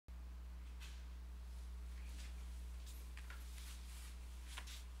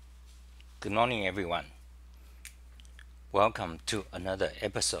Good morning, everyone. Welcome to another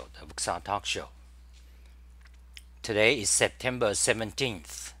episode of Xah Talk Show. Today is September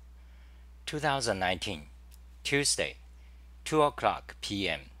 17th, 2019, Tuesday, 2 o'clock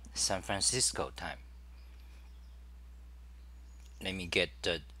p.m. San Francisco time. Let me get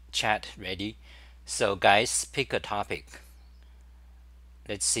the chat ready. So, guys, pick a topic.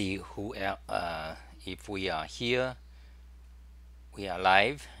 Let's see if we are here. We are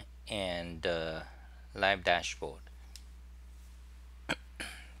live and live dashboard.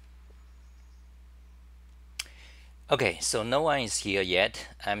 Okay, so no one is here yet.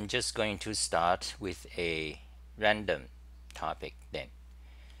 I'm just going to start with a random topic then.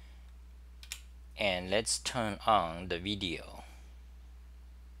 And let's turn on the video.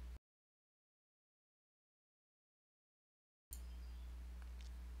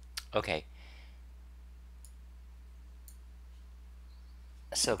 Okay.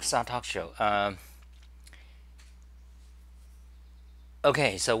 So Xah Talk Show.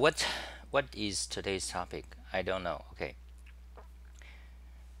 Okay, so what is today's topic? I don't know. Okay.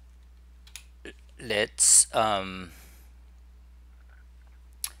 Let's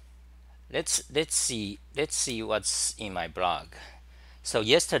see what's in my blog. So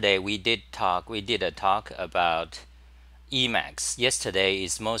yesterday we did a talk about Emacs. Yesterday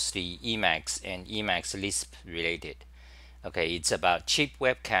is mostly Emacs and Emacs Lisp related. Okay, it's about cheap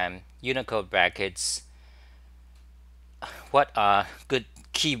webcam, Unicode brackets, what are good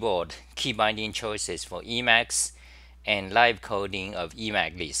keyboard key binding choices for Emacs, and live coding of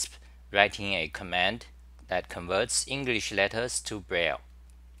Emacs Lisp, writing a command that converts English letters to Braille.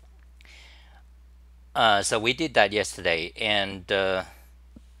 So we did that yesterday, and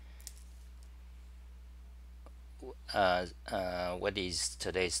what is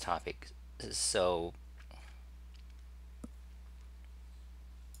today's topic? So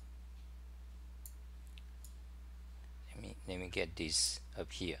let me get this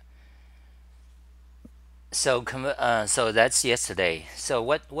up here. So so that's yesterday. So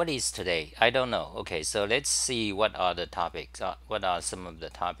what is today? I don't know. Okay, so let's see what are the topics. What are some of the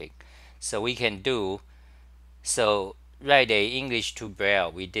topics? So we can do. So write a English to Braille.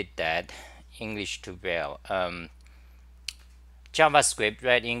 We did that. English to Braille. JavaScript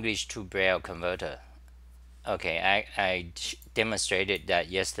write English to Braille converter. Okay, I demonstrated that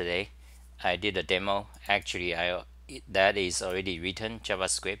yesterday. I did a demo. Actually, that is already written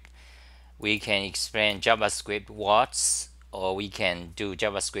JavaScript. We can explain JavaScript what's, or we can do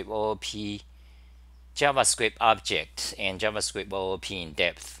JavaScript OOP, JavaScript object, and JavaScript OOP in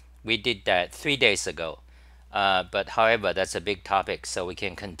depth. We did that 3 days ago. But however, that's a big topic, so we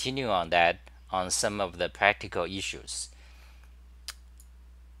can continue on that on some of the practical issues.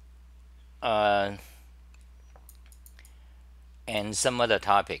 And some other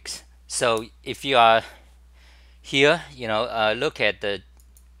topics. So if you are here, look at the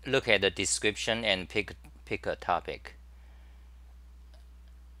description and pick a topic.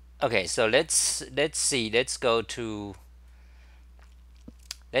 Okay, so let's see. Let's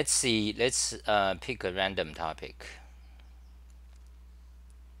pick a random topic.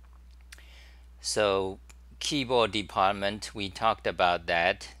 So keyboard department, we talked about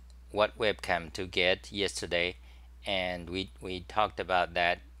that, what webcam to get yesterday, and we talked about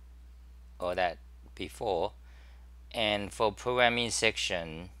that before. And for programming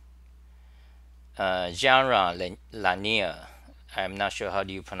section, Jaron Lanier, I'm not sure how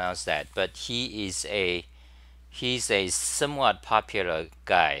do you pronounce that, but he's a somewhat popular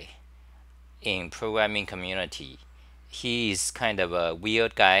guy in programming community. He is kind of a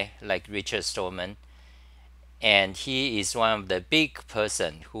weird guy like Richard Stallman, and he is one of the big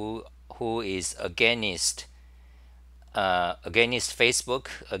person who is against Facebook,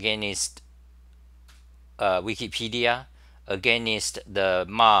 against Wikipedia, against the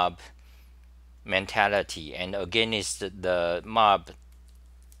mob mentality, and against the mob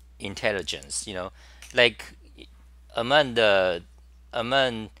intelligence. Like among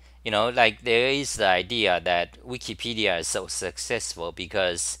like there is the idea that Wikipedia is so successful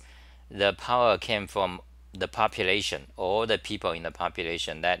because the power came from the population, all the people in the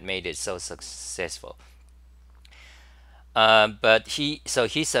population that made it so successful. But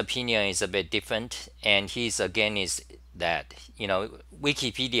his opinion is a bit different, and he's against that.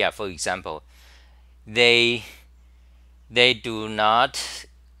 Wikipedia, for example, they do not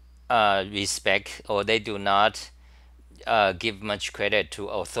respect, or they do not give much credit to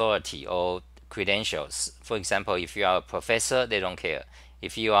authority or credentials. For example, if you are a professor, they don't care.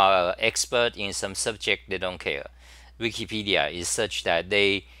 If you are an expert in some subject, they don't care. Wikipedia is such that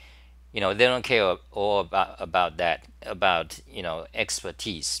they They don't care all about that, about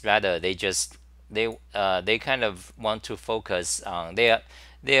expertise. Rather, they kind of want to focus on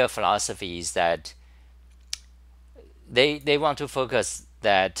their philosophy is that they want to focus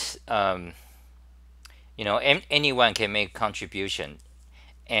that anyone can make contribution,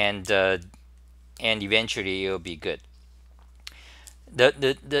 and and eventually it'll be good.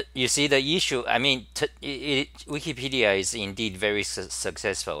 The You see the issue. I mean, Wikipedia is indeed very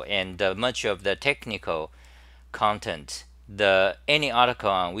successful, and much of the technical content, the any article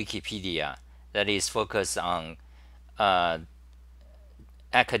on Wikipedia that is focused on uh,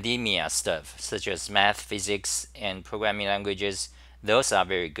 academia stuff, such as math, physics, and programming languages, those are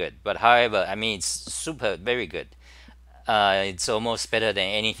very good. But however, I mean, it's super very good. It's almost better than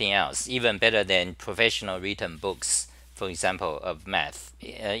anything else, even better than professional written books, for example, of math,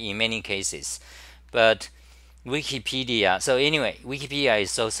 in many cases. But Wikipedia, so anyway, Wikipedia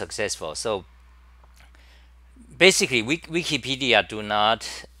is so successful. So basically, Wikipedia do not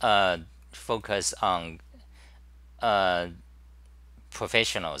focus on uh,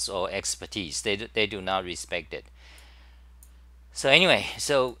 professionals or expertise. They do not respect it. So anyway,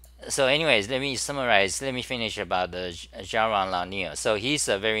 anyways, let me summarize. Let me finish about the Jaron Lanier. So he's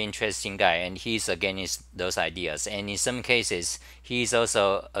a very interesting guy, and he's against those ideas. And in some cases, he's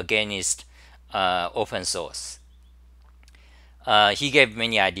also against open source. He gave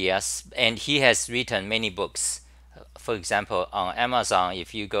many ideas, and he has written many books. For example, on Amazon,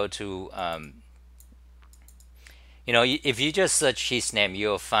 if you go to if you just search his name,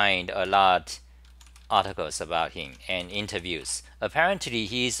 you'll find a lot articles about him and interviews. Apparently,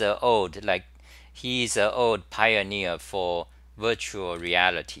 he's a old pioneer for virtual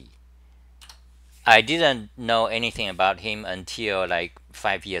reality. I didn't know anything about him until like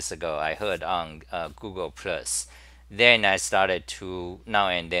 5 years ago. I heard on Google Plus. Then I started to now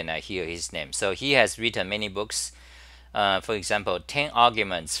and then I hear his name. So he has written many books. For example, 10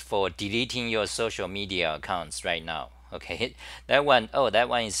 arguments for deleting your social media accounts right now. Okay, that one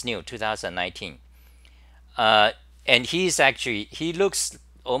is new, 2019. And he looks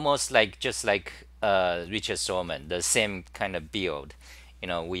almost like just like Richard Stallman, the same kind of build,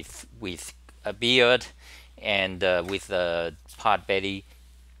 with a beard and with a pot belly.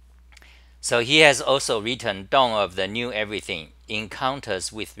 So he has also written Dawn of the New Everything: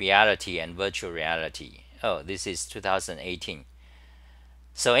 Encounters with Reality and Virtual Reality. Oh, this is 2018.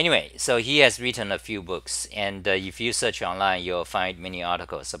 So anyway, so he has written a few books, and if you search online, you'll find many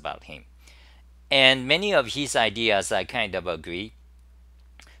articles about him. And many of his ideas I kind of agree.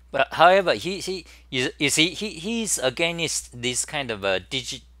 But however, you see he's against this kind of a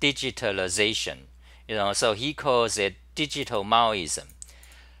digitalization, so he calls it digital Maoism.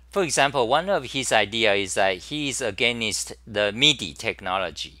 For example, one of his idea is that he is against the MIDI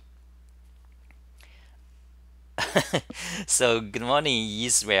technology. So good morning,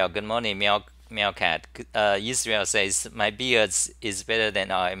 Israel. Good morning, Meowcat. Israel says my beard is better than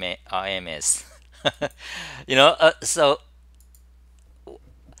RMS. So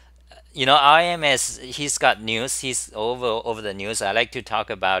RMS, he's got news. He's over the news. I like to talk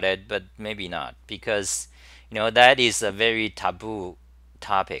about it, but maybe not, because that is a very taboo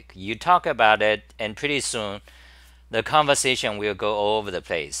topic. You talk about it, and pretty soon the conversation will go all over the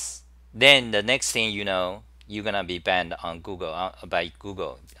place. Then the next thing you know, you're gonna be banned on Google by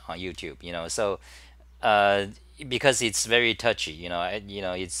Google on YouTube. So uh, because it's very touchy.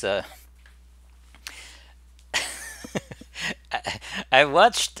 It's I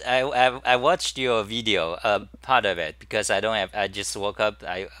watched your video, part of it, because I just woke up.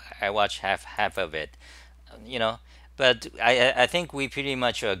 I watched half of it, you know but I think we pretty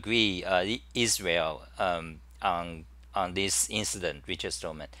much agree, Israel, on this incident, Richard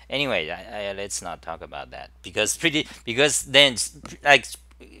Stallman. Anyway, let's not talk about that, because then, like,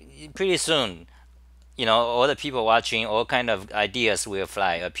 pretty soon, all the people watching, all kind of ideas will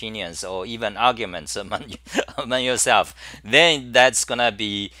fly, opinions or even arguments among among yourself. Then that's gonna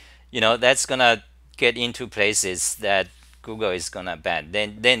get into places that Google is gonna ban.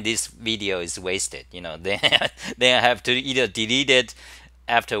 Then this video is wasted. Then then I have to either delete it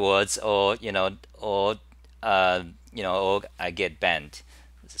afterwards, or I get banned.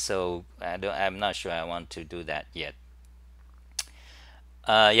 So I'm not sure I want to do that yet.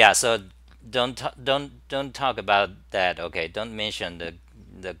 Yeah, so don't talk about that. Okay, don't mention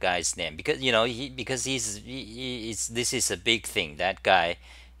the guy's name, because this is a big thing. That guy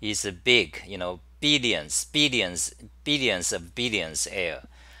is a big, billions of billions heir.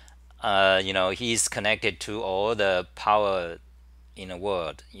 He's connected to all the power in the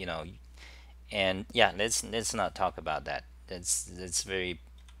world. And yeah, let's not talk about that. That's very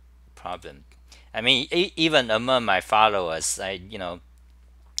problem. I mean, even among my followers,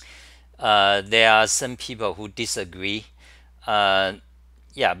 there are some people who disagree. Uh,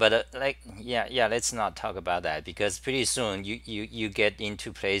 yeah, but yeah, let's not talk about that because pretty soon you get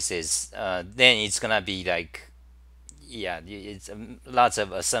into places, then it's gonna be like, yeah, it's lots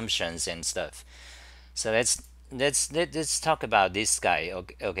of assumptions and stuff. So let's talk about this guy.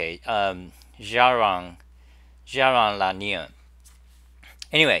 Okay, Jaron Lanier.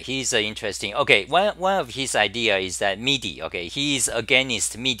 Anyway, he's interesting. Okay, one of his idea is that MIDI. Okay, he is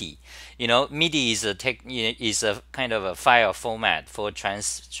against MIDI. MIDI is is a kind of a file format for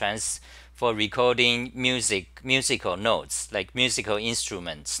trans for recording musical notes, like musical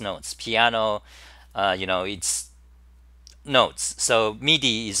instruments notes, piano. It's notes. So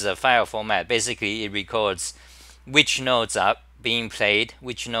MIDI is a file format. Basically, it records which notes are being played,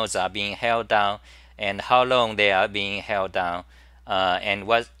 which notes are being held down, and how long they are being held down, and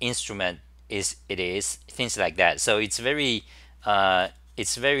what instrument it is, things like that. So it's very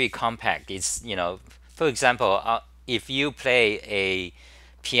compact. For example, if you play a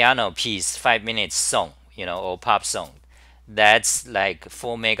piano piece, 5 minutes song, or pop song, that's like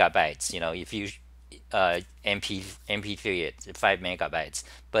 4 MB. If you MP3 it 5 MB,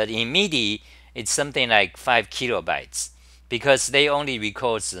 but in MIDI it's something like 5 KB because they only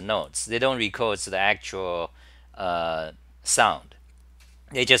record the notes. They don't record the actual sound.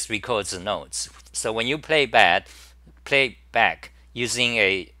 They just record the notes. So when you play back using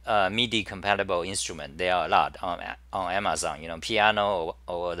a MIDI compatible instrument, there are a lot on Amazon. Piano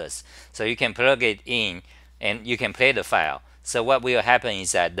or others. So you can plug it in and you can play the file. So what will happen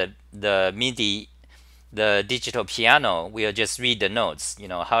is that the MIDI, the digital piano, will just read the notes,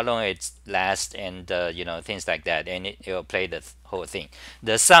 how long it lasts, and things like that, and it will play the whole thing.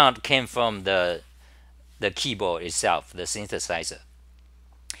 The sound came from the keyboard itself, the synthesizer.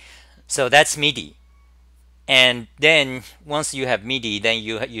 So that's MIDI. And then once you have MIDI, then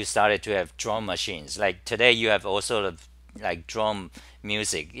you started to have drum machines. Like today, you have all sort of like drum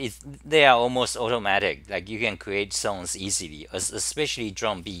music. They are almost automatic. Like you can create songs easily, especially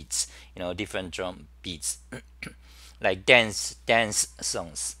drum beats. Different drum beats, like dance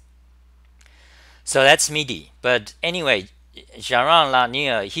songs. So that's MIDI. But anyway, Jaron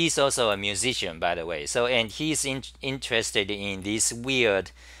Lanier, he's also a musician, by the way. So and he's interested in these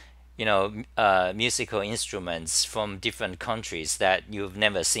weird musical instruments from different countries that you've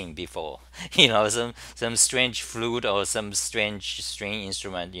never seen before. Some strange flute or some strange string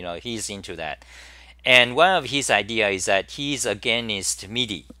instrument. He's into that. And one of his idea is that he's against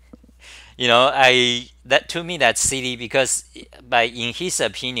MIDI. That to me that's silly because in his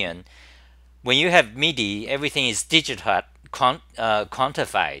opinion, when you have MIDI, everything is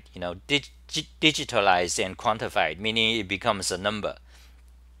quantified. Digitalized and quantified, meaning it becomes a number.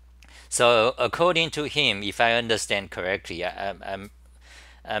 So according to him, if I understand correctly,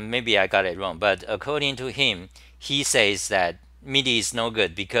 maybe I got it wrong, but according to him, he says that MIDI is no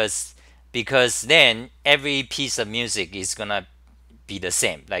good because then every piece of music is gonna be the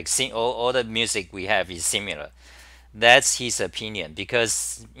same. Like all the music we have is similar. That's his opinion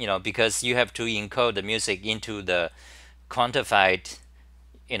because you have to encode the music into the quantified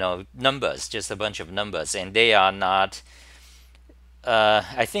numbers, just a bunch of numbers, and they are not.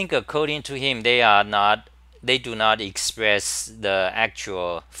 I think according to him, they do not express the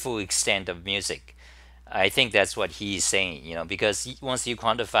actual full extent of music. I think that's what he is saying, because once you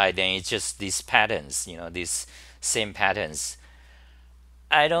quantify, then it's just these patterns, these same patterns.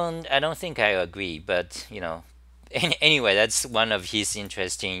 I don't think I agree, but anyway, that's one of his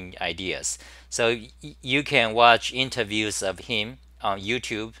interesting ideas. So you can watch interviews of him on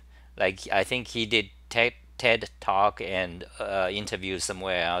YouTube. Like I think he did TED Talk and interviews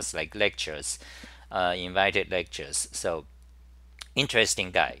somewhere else, like lectures, invited lectures. So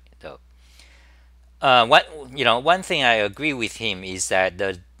interesting guy though. One thing I agree with him is that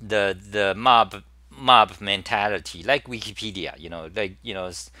the mob mentality, like Wikipedia,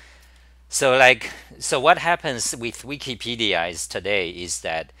 so what happens with Wikipedia is today is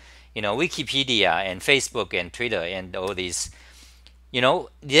that Wikipedia and Facebook and Twitter and all these,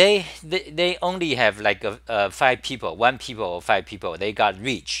 they only have like 5 people, 1 people or 5 people. They got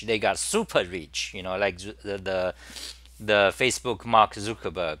rich, they got super rich, like the Facebook Mark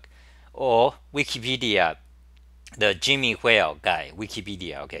Zuckerberg, or Wikipedia, the Jimmy Whale guy,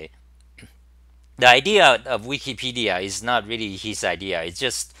 Wikipedia. Okay, the idea of Wikipedia is not really his idea. It's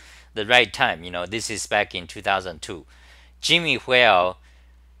just the right time. This is back in 2002. Jimmy Whale,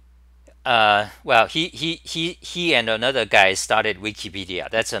 well, he and another guy started Wikipedia.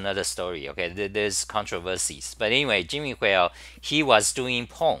 That's another story. Okay, there's controversies, but anyway, Jimmy Whale, he was doing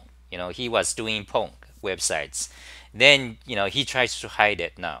porn. he was doing porn websites. Then he tries to hide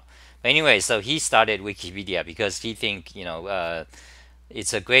it now. But anyway, so he started Wikipedia because he think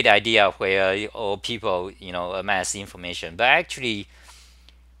it's a great idea where all people amass information. But actually,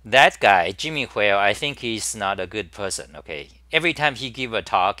 that guy Jimmy Whale, I think he's not a good person. Okay, every time he give a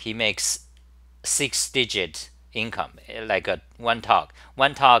talk, he makes 6-digit income, like a one talk.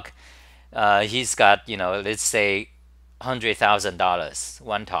 He's got let's say $100,000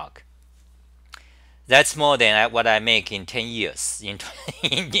 one talk. That's more than what I make in 10 years, in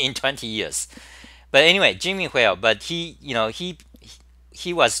 20 years. But anyway, Jimmy Whale, but he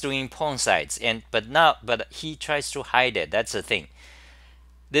was doing porn sites, but he tries to hide it. That's the thing.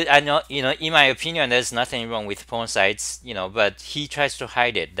 I know, in my opinion, there's nothing wrong with porn sites, but he tries to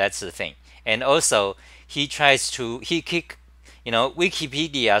hide it. That's the thing. And also, he kick,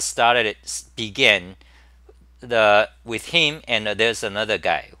 Wikipedia began with him, and there's another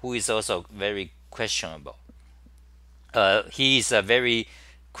guy who is also very questionable. He is a very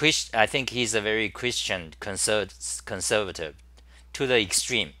I think he's a very Christian conservative to the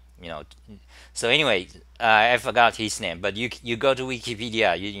extreme. So anyway, I forgot his name, but you go to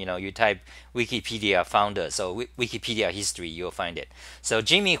Wikipedia, you type Wikipedia founder, so Wikipedia history, you'll find it. So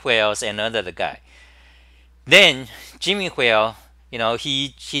Jimmy Whale's another guy. Then Jimmy Whale,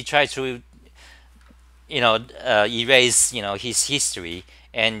 he tried to erase his history,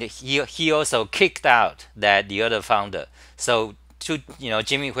 and he also kicked out the other founder. So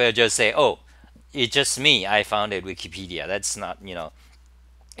Jimmy Whale just say, oh, it's just me, I founded Wikipedia. That's not,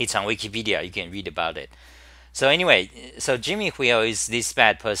 it's on Wikipedia, you can read about it. So anyway, so Jimmy Whale is this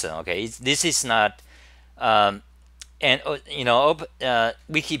bad person. Okay, this is not and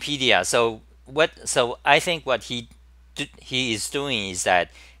Wikipedia. So I think what he is doing is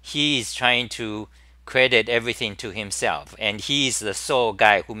that he is trying to credit everything to himself, and he is the sole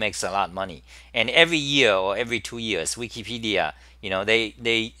guy who makes a lot of money. And every year or every 2 years, Wikipedia,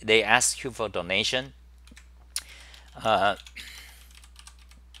 they ask you for donation.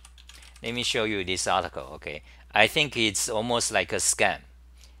 Let me show you this article. Okay, I think it's almost like a scam.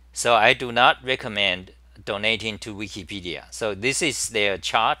 So I do not recommend donating to Wikipedia. So this is their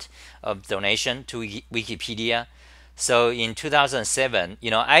chart of donation to Wikipedia. So in 2007,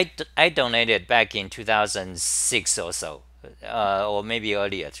 I donated back in 2006 or so, or maybe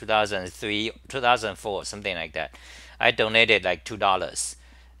earlier, 2003, 2004, something like that. I donated like $2.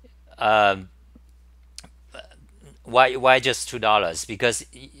 Why just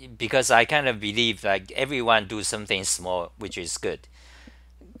 $2? Because I kind of believe like everyone do something small, which is good.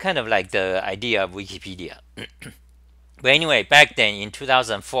 Kind of like the idea of Wikipedia. But anyway, back then in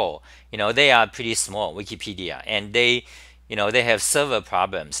 2004, they are pretty small, Wikipedia, and they have server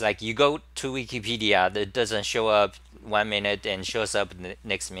problems. Like you go to Wikipedia, it doesn't show up 1 minute and shows up the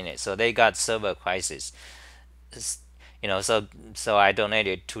next minute. So they got server crisis. So I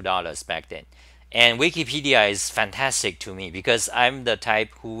donated $2 back then. And Wikipedia is fantastic to me because I'm the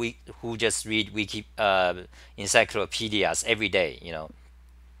type who just read encyclopedias every day.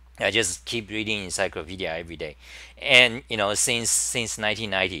 I just keep reading encyclopedia every day, and since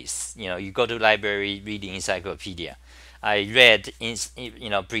 1990s, you go to library, read the encyclopedia. I read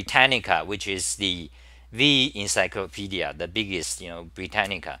Britannica, which is the encyclopedia, the biggest,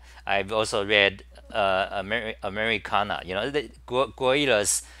 Britannica. I've also read Americana, the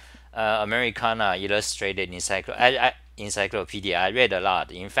Gorillas Americana Illustrated Encyclopedia. I read a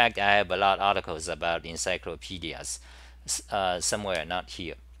lot. In fact, I have a lot of articles about encyclopedias somewhere,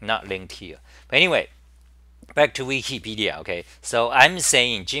 not linked here. But anyway, back to Wikipedia. Okay, so I'm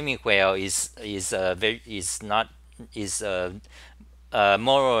saying Jimmy Whale is a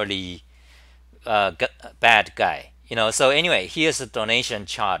morally bad guy. So anyway, here's a donation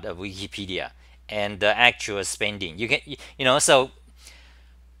chart of Wikipedia and the actual spending. You can so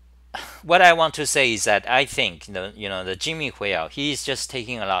what I want to say is that I think the Jimmy Whale, he's just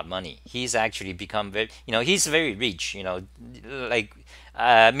taking a lot of money. He's actually become very he's very rich. Like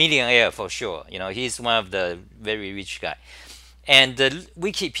a millionaire for sure. He's one of the very rich guy. And the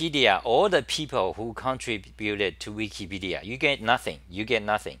Wikipedia, all the people who contributed to Wikipedia, you get nothing. You get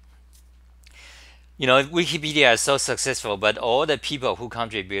nothing. Wikipedia is so successful, but all the people who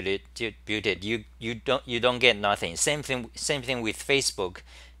contributed, you don't get nothing. Same thing with Facebook,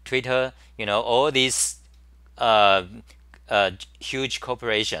 Twitter. All these huge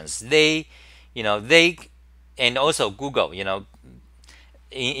corporations. They and also Google.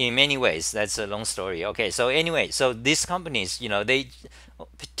 In many ways, that's a long story. Okay, so anyway, so these companies, they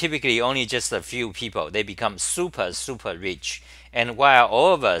typically only just a few people, they become super rich, and while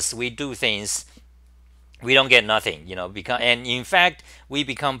all of us, we do things We don't get nothing, and in fact we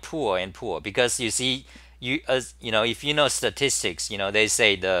become poor and poor because you see, if you know statistics, they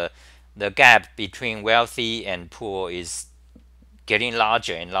say the gap between wealthy and poor is getting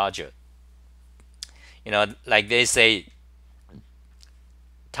larger and larger. Like they say,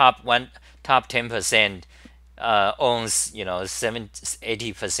 top 10% owns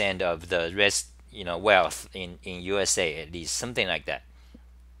 80% of the rest, wealth in USA, at least something like that.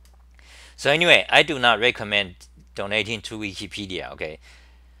 So anyway, I do not recommend donating to Wikipedia. Okay.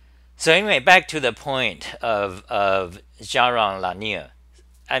 So anyway, back to the point of Jaron Lanier.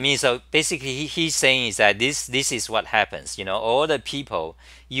 I mean, so basically, he's saying is that this is what happens. All the people,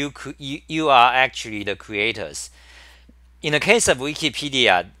 you are actually the creators. In the case of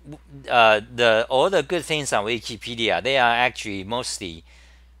Wikipedia, the all the good things on Wikipedia, they are actually mostly,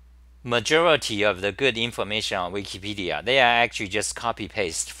 majority of the good information on Wikipedia, they are actually just copy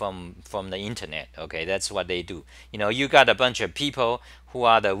paste from the internet. Okay, that's what they do. You got a bunch of people who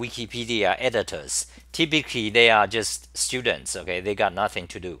are the Wikipedia editors. Typically, they are just students. Okay, they got nothing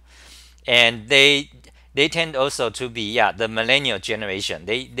to do, and they tend also to be, yeah, the millennial generation.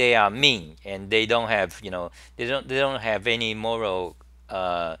 They are mean, and they don't have, they don't have any moral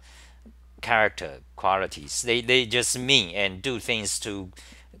character qualities. They just mean and do things to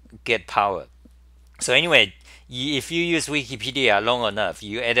get power. So anyway, if you use Wikipedia long enough,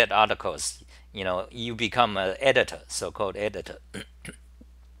 you edit articles, you become an editor, so-called editor.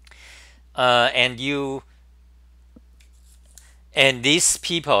 And you and these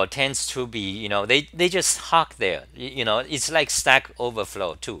people tends to be, they just hawk there. It's like Stack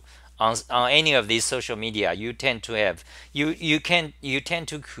Overflow too. On any of these social media, you tend to have, you tend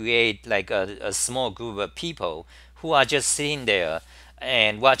to create like a small group of people who are just sitting there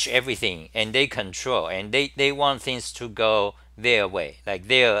and watch everything, and they control, and they want things to go their way, like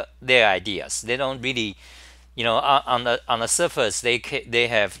their ideas. They don't really, on the surface, they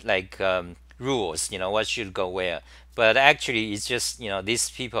have like rules, what should go where. But actually, it's just, these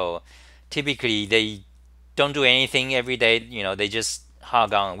people typically, they don't do anything every day. They just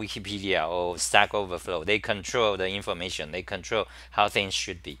hog on Wikipedia or Stack Overflow. They control the information. They control how things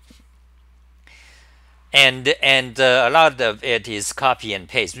should be. And a lot of it is copy and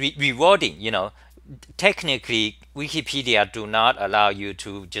paste, rewarding. Technically, Wikipedia do not allow you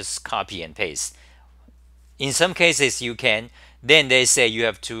to just copy and paste. In some cases, you can. Then they say you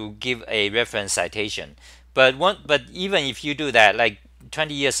have to give a reference citation. But even if you do that, like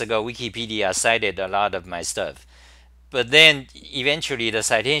 20 years ago, Wikipedia cited a lot of my stuff. But then eventually the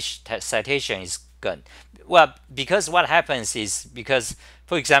citation is gone. Well, because what happens is, because,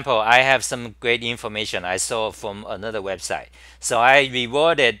 for example, I have some great information I saw from another website. So I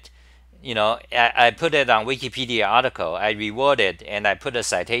rewarded, I put it on Wikipedia article, I rewarded, and I put a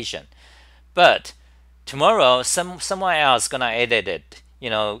citation. But tomorrow, someone else gonna edit it,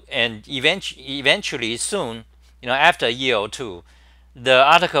 and eventually soon, after a year or two, the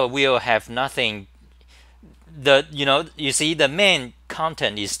article will have nothing. You see, the main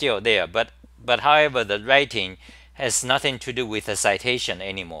content is still there, but however, the writing has nothing to do with the citation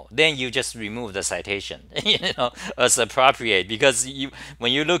anymore. Then you just remove the citation, as appropriate, because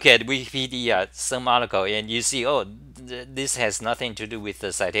when you look at Wikipedia, some article, and you see, oh, this has nothing to do with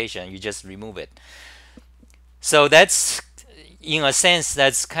the citation, you just remove it. So that's, in a sense,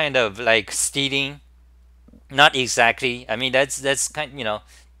 that's kind of like stealing. Not exactly. I mean, that's kind,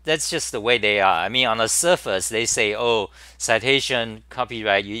 that's just the way they are. I mean, on the surface, they say, "Oh, citation,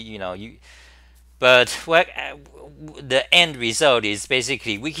 copyright." But what the end result is,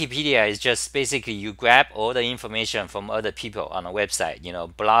 basically, Wikipedia is just basically you grab all the information from other people on a website.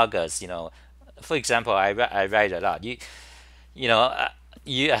 Bloggers. For example, I write a lot. You know,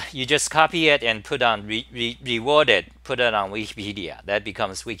 you just copy it and put on reward it, put it on Wikipedia. That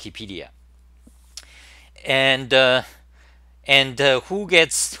becomes Wikipedia. And who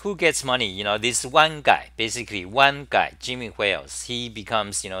gets money? This one guy, basically one guy, Jimmy Wales. He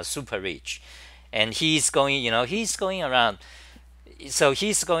becomes super rich, and he's going around. So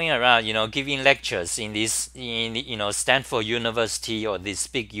he's going around, giving lectures in Stanford University or these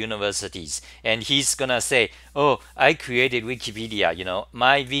big universities, and he's gonna say, "Oh, I created Wikipedia.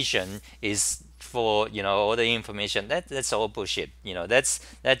 My vision is for all the information." That's all bullshit. That's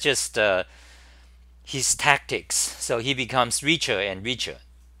just his tactics. So he becomes richer and richer,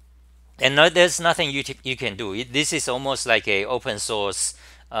 and there's nothing you can do. This is almost like a open source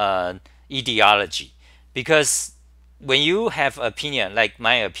ideology, because when you have opinion, like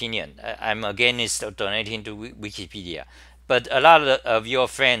my opinion, I'm against donating to Wikipedia, but a lot of your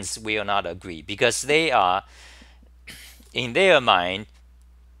friends will not agree, because they are, in their mind,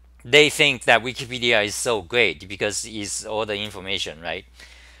 they think that Wikipedia is so great because it's all the information, right?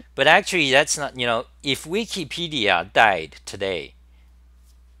 But actually, that's not, if Wikipedia died today,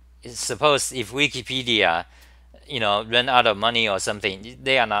 suppose if Wikipedia, run out of money or something,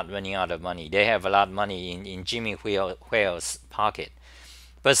 they are not running out of money. They have a lot of money in Jimmy Whale's pocket.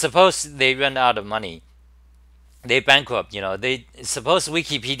 But suppose they run out of money, they bankrupt, they suppose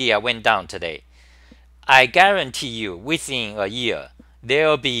Wikipedia went down today. I guarantee you, within a year, there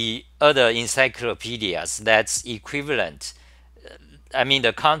will be other encyclopedias that's equivalent. I mean,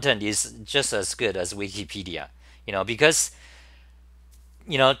 the content is just as good as Wikipedia, because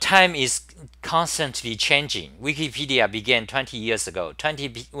time is constantly changing. Wikipedia began 20 years ago.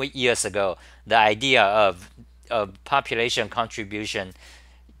 20 years ago, the idea of population contribution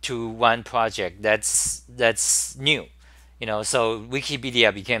to one project, that's new. So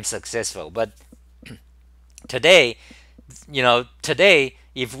Wikipedia became successful. But today,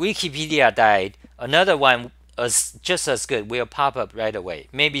 if Wikipedia died, another one just as good will pop up right away,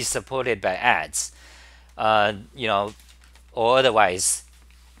 maybe supported by ads, uh, you know, or otherwise.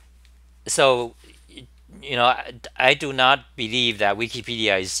 So, I do not believe that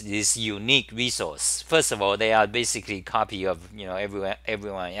Wikipedia is this unique resource. First of all, they are basically copy of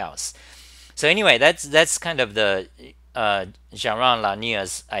everyone else. So anyway, that's kind of the Jaron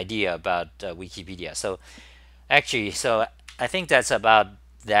Lanier's idea about Wikipedia. So actually, so I think that's about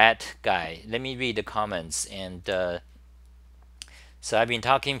that guy. Let me read the comments. And so I've been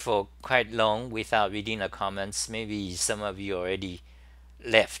talking for quite long without reading the comments. Maybe some of you already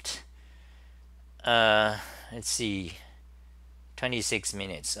left. Let's see, 26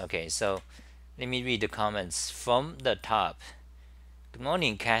 minutes. Okay, so let me read the comments from the top. Good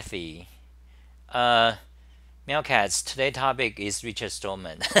morning, Kathy. Meowcats, today's topic is Richard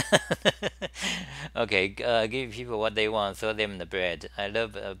Stallman. Okay, give people what they want, throw them the bread. I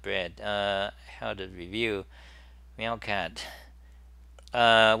love bread. How to review Meowcat.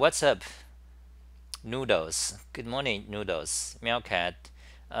 What's up, Noodles? Good morning, Noodles. Meowcat.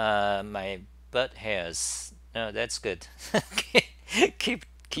 My butt hairs. No, that's good. keep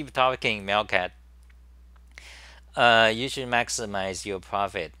talking, Meowcat. You should maximize your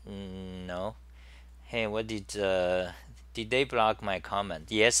profit. No. Hey, what did they block my comment?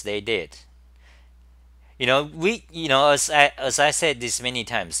 Yes, they did. As I said this many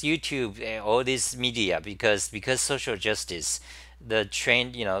times, YouTube, all this media, because social justice, the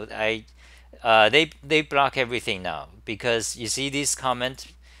trend, they block everything now because you see this comment,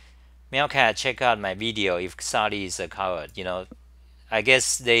 Meowcat, check out my video if Xah Lee is a coward. I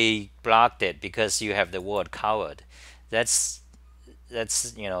guess they blocked it because you have the word coward. That's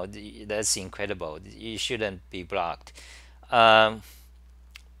that's incredible. You shouldn't be blocked. Um,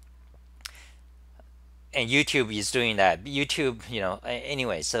 and YouTube is doing that. YouTube,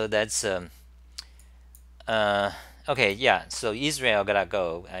 anyway. So that's okay. Yeah. So Israel gotta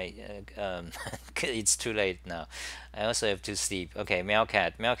go. It's too late now. I also have to sleep. Okay.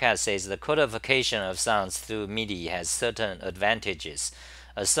 Meowcat says the codification of sounds through MIDI has certain advantages.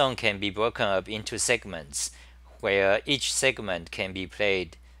 A song can be broken up into segments, where each segment can be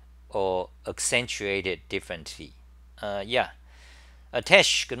played or accentuated differently. Yeah.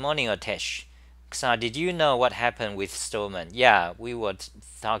 Atesh, good morning, Atesh. Xah, did you know what happened with Stallman? Yeah, we were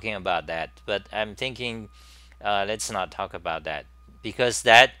talking about that, but I'm thinking let's not talk about that because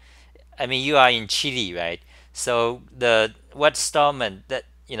I mean, you are in Chile, right? So what Stallman, that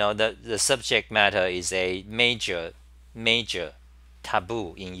the subject matter is a major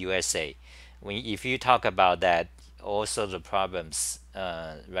taboo in USA. If you talk about that, all sorts of problems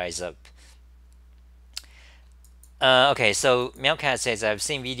rise up. Okay, so Meowcat says I've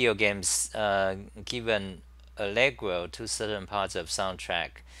seen video games given allegro to certain parts of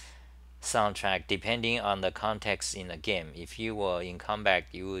soundtrack depending on the context in the game. If you were in combat,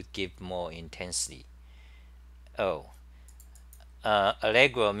 you would give more intensely. Oh,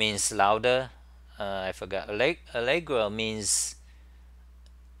 allegro means louder. I forgot. Allegro means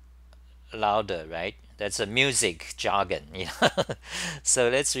louder, right? That's a music jargon, So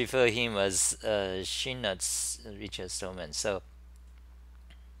let's refer him as Shinut's Richard Stallman. So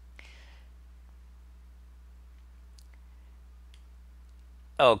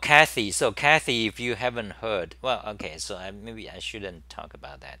oh, Kathy. So Kathy, if you haven't heard, well, okay. So maybe I shouldn't talk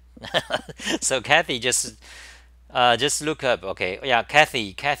about that. So Kathy, just look up. Okay, yeah,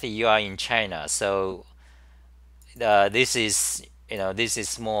 Kathy, you are in China. So this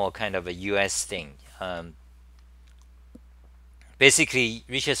is more kind of a U.S. thing. Basically,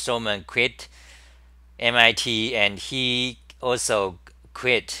 Richard Stallman quit MIT, and he also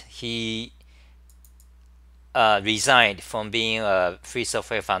quit. He resigned from being a Free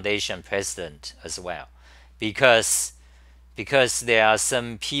Software Foundation president as well, because there are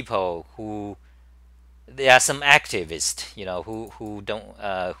some people who there are some activists, who don't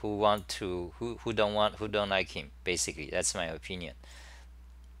who want to who don't like him. Basically, that's my opinion.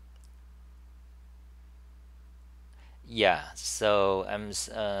 Yeah, so I'm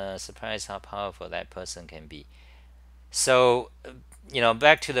surprised how powerful that person can be. So,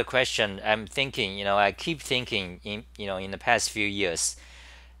 back to the question, I'm thinking, I keep thinking in the past few years,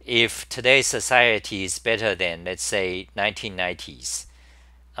 if today's society is better than, let's say, 1990s,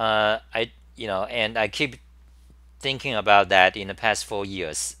 and I keep thinking about that in the past 4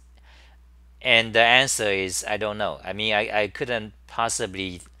 years, and the answer is I don't know. I mean, I couldn't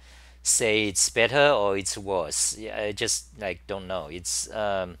possibly say it's better or it's worse. Yeah, I just like don't know.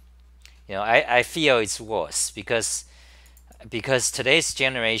 I feel it's worse because today's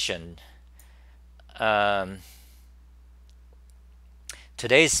generation, um,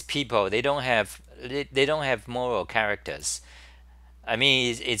 today's people, they don't have moral characters. I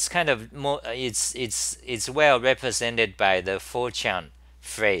mean, it's kind of more. It's well represented by the 4chan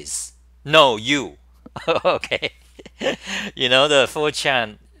phrase. No, you. Okay. The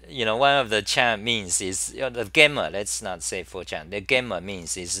 4chan. One of the chan means is the gamer. Let's not say 4chan. The gamer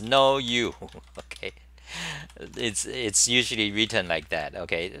means is no you. Okay. It's usually written like that.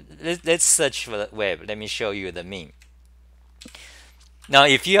 Okay. Let's search for the web. Let me show you the meme. Now,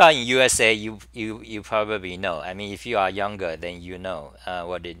 if you are in USA, you probably know. I mean, if you are younger, then you know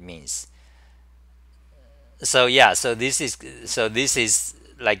what it means. So yeah, this is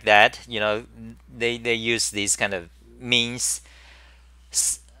like that. They use these kind of memes.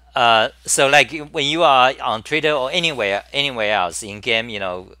 So like when you are on Twitter or anywhere else in game,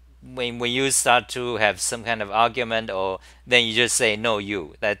 when you start to have some kind of argument, or then you just say no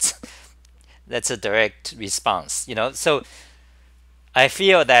you. That's a direct response. So I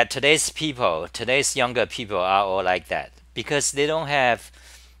feel that today's younger people are all like that because they don't have,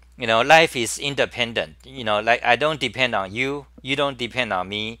 life is independent. Like I don't depend on you, you don't depend on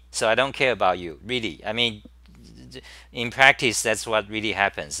me, so I don't care about you, really. I mean, in practice, that's what really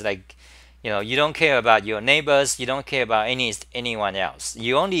happens. Like, you don't care about your neighbors, you don't care about anyone else.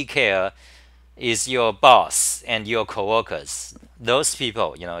 You only care is your boss and your coworkers. Those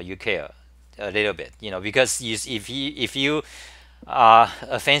people, you care a little bit, because if you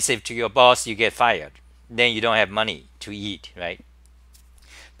offensive to your boss, you get fired. Then you don't have money to eat, right?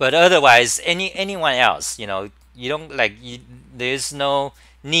 But otherwise, anyone else, you don't like. There's no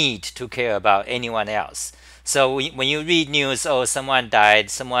need to care about anyone else. So when you read news, oh, someone died,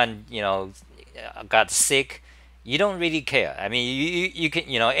 someone got sick, you don't really care. I mean, you can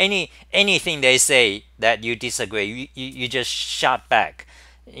anything they say that you disagree, you just shout back.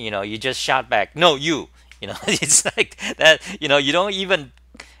 You just shout back. No, you. It's like that. You don't even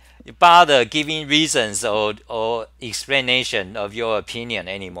bother giving reasons or explanation of your opinion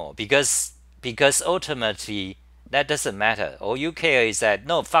anymore because ultimately that doesn't matter. All you care is that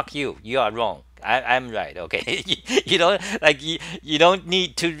no, fuck you. You are wrong. I'm right. Okay. You don't like you don't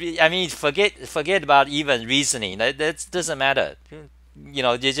need to. I mean, forget about even reasoning. That doesn't matter.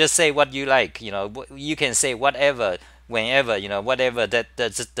 You just say what you like. You can say whatever whenever, whatever that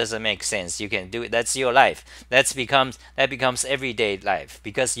doesn't make sense, you can do it. That's your life. That becomes everyday life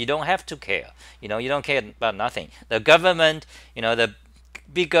because you don't have to care. You don't care about nothing. The government, the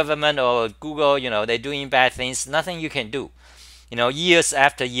big government or Google, they're doing bad things. Nothing you can do. Years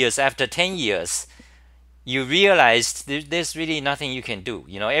after years, after 10 years, you realize there's really nothing you can do.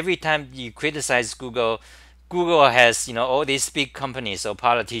 Every time you criticize Google has, all these big companies or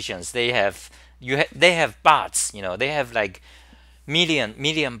politicians, they have bots. They have like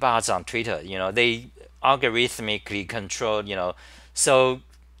million bots on Twitter. They algorithmically control. So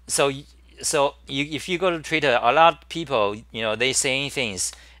so if you go to Twitter, a lot of people, they saying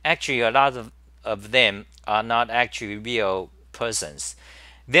things. Actually, a lot of them are not actually real persons.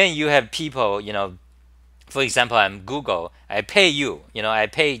 Then you have people, for example, I'm Google. I pay you. I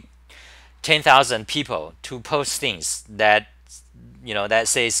pay 10,000 people to post things that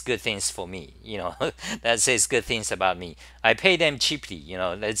says good things for me, that says good things about me. I pay them cheaply,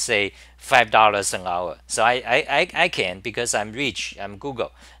 let's say $5 an hour. So I can because I'm rich, I'm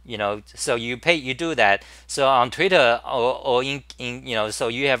Google, so you do that. So on Twitter or in so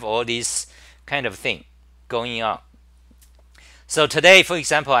you have all these kind of thing going on. So today, for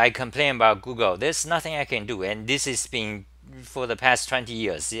example, I complain about Google. There's nothing I can do, and this has been for the past 20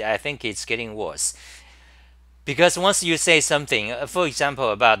 years. I think it's getting worse. Because once you say something, for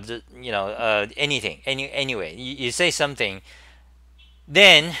example, about anything, anyway, you say something,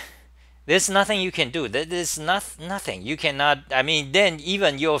 then There's nothing you can do. There's nothing you cannot. I mean, then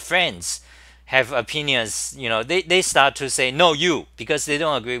even your friends have opinions. They start to say no, you, because they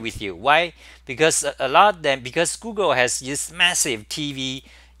don't agree with you. Why? Because a lot of them, because Google has this massive TV,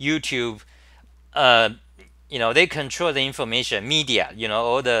 YouTube. Uh, they control the information media.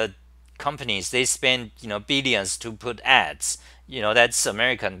 All the companies, they spend billions to put ads. That's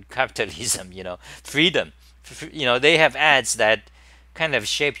American capitalism. Freedom. They have ads that kind of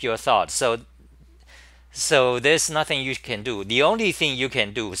shape your thoughts. So there's nothing you can do. The only thing you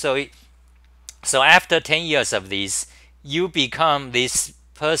can do, so after 10 years of this, you become this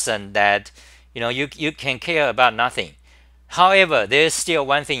person that you can care about nothing. However, there's still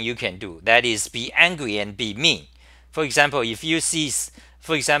one thing you can do, that is be angry and be mean. For example, if you see,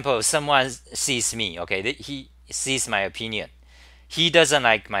 for example, someone sees me, okay, he sees my opinion, he doesn't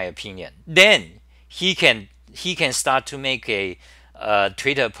like my opinion, then he can start to make a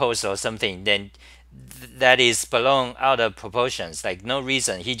Twitter post or something, then that is blown out of proportions, like no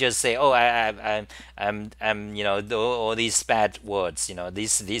reason. He just say, "Oh, I'm all these bad words,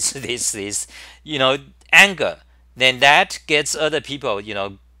 this, anger." Then that gets other people,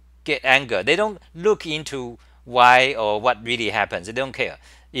 get anger. They don't look into why or what really happens. They don't care.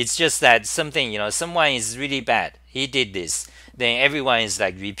 It's just that something, someone is really bad. He did this. Then everyone is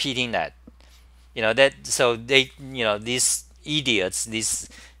like repeating that. So they, these idiots, these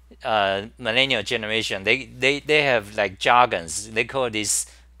millennial generation, they have like jargons. They call this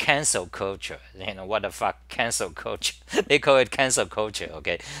cancel culture. What the fuck, cancel culture? They call it cancel culture.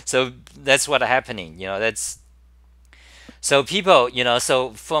 Okay, so that's what's happening. That's so people. So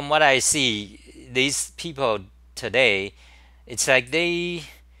from what I see, these people today, it's like they.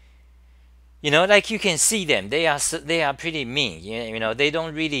 Like you can see them. They are pretty mean. They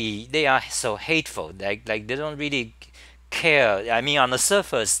don't really. They are so hateful. Like they don't really care. I mean, on the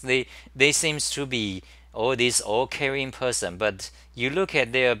surface, they seems to be all caring person, but you look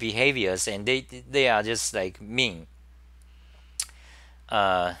at their behaviors and they are just like mean,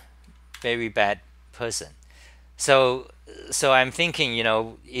 very bad person. So I'm thinking,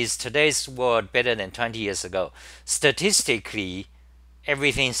 is today's world better than 20 years ago? Statistically,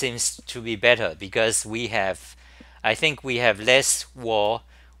 everything seems to be better because I think we have less war,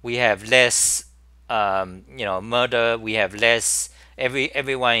 we have less murder, we have less.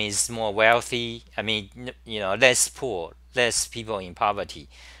 Everyone is more wealthy. I mean, less poor, less people in poverty,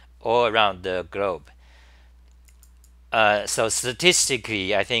 all around the globe. So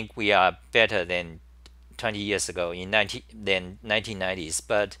statistically, I think we are better than 20 years ago than 1990s.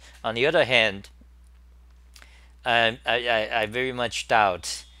 But on the other hand, I very much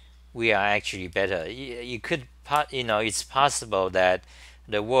doubt we are actually better. It's possible that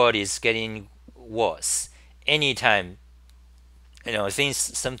the world is getting worse anytime.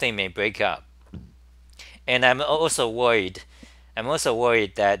 Something may break up, and I'm also worried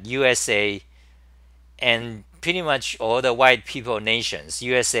that USA and pretty much all the white people nations,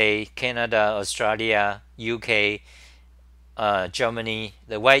 USA, Canada, Australia, UK, Germany,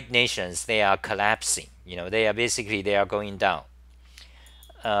 the white nations, they are collapsing. They are going down.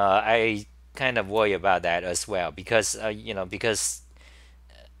 I kind of worry about that as well because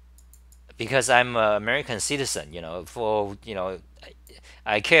because I'm an American citizen.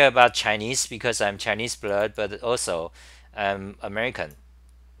 I care about Chinese because I'm Chinese blood, but also I'm American.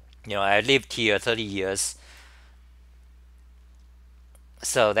 I lived here 30 years.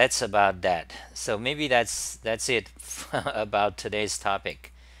 So that's about that. So maybe that's it about today's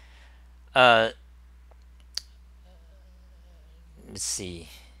topic. Let's see.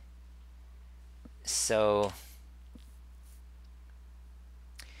 So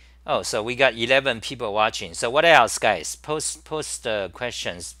so we got 11 people watching. So what else, guys? Post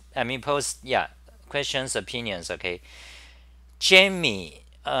questions. I mean, questions, opinions. Okay. Jamie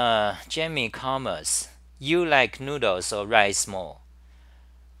Commerce. You like noodles or rice more?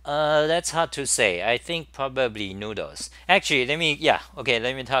 That's hard to say. I think probably noodles. Actually, let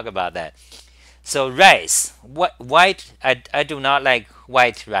me talk about that. So rice, white, I do not like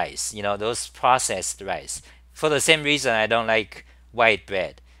white rice, those processed rice. For the same reason I don't like white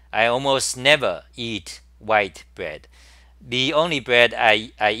bread. I almost never eat white bread. The only bread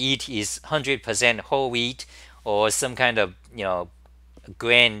I eat is 100% whole wheat or some kind of,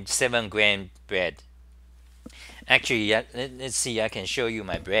 7 grain bread. Actually, let's see, I can show you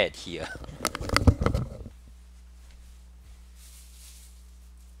my bread here.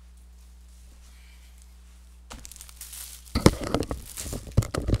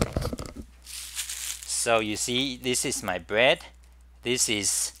 So you see, this is my bread. This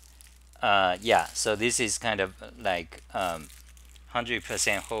is, so this is kind of like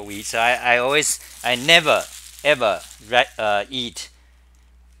 100% whole wheat. So I never ever eat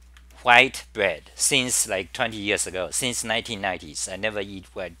white bread since like 20 years ago, since 1990s. I never eat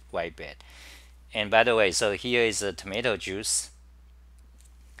white bread. And by the way, so here is a tomato juice.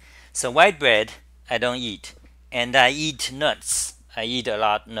 So white bread I don't eat, and I eat nuts. I eat a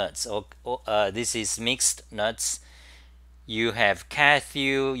lot nuts. This is mixed nuts. You have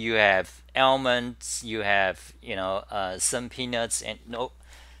cashew, you have almonds, you have some peanuts and no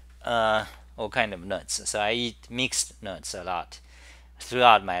all kind of nuts. So I eat mixed nuts a lot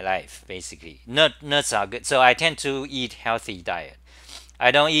throughout my life. Basically, nuts are good. So I tend to eat healthy diet.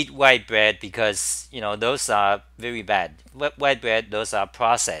 I don't eat white bread because those are very bad. White bread, those are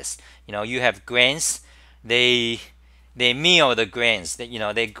processed. You have grains. They mill the grains.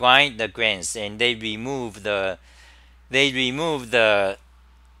 They grind the grains and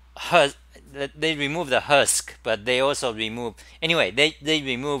husk. They remove the husk, but they also remove anyway. They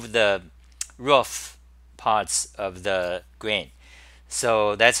remove the rough parts of the grain.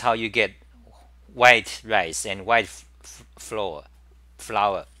 So that's how you get white rice and white flour.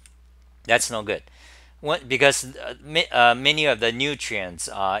 That's no good. Because many of the nutrients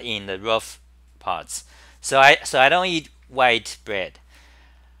are in the rough parts. So I don't eat white bread.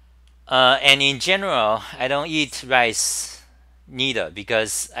 And in general, I don't eat rice neither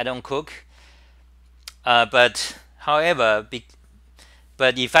because I don't cook. But however,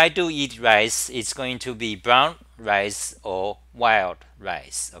 but if I do eat rice, it's going to be brown rice or wild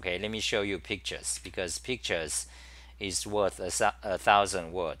rice. Okay, let me show you pictures because pictures is worth a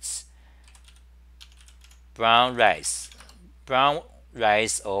thousand words. Brown rice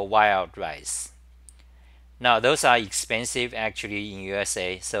or wild rice. Now those are expensive actually in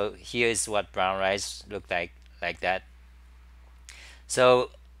USA. So here is what brown rice look like that.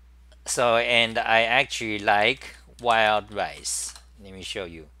 So and I actually like wild rice. Let me show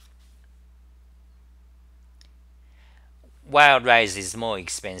you. Wild rice is more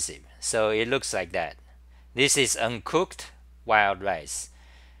expensive. So it looks like that. This is uncooked wild rice.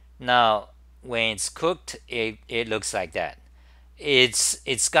 Now when it's cooked, it looks like that.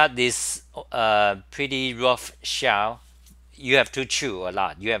 It's got this pretty rough shell. You have to chew a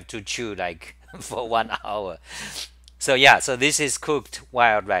lot. You have to chew like for 1 hour. So yeah, so this is cooked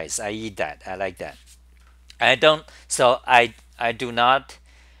wild rice. I eat that. I like that. I don't. So I do not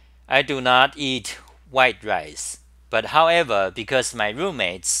eat white rice. But however, because my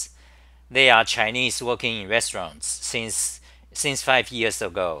roommates they are Chinese working in restaurants since 5 years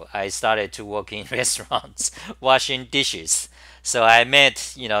ago. I started to work in restaurants washing dishes. So I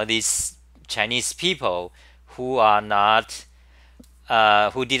met these Chinese people who are not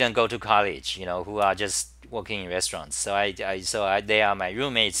who didn't go to college. Who are just working in restaurants. They are my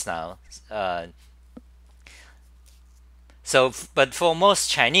roommates now. But for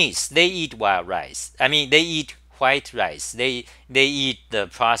most Chinese, they eat wild rice. I mean, they eat white rice. They eat the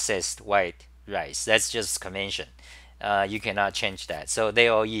processed white rice. That's just convention. You cannot change that. So they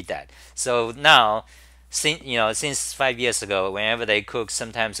all eat that. So now, since 5 years ago, whenever they cook,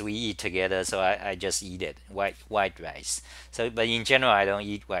 sometimes we eat together. So I just eat it white rice. So but in general, I don't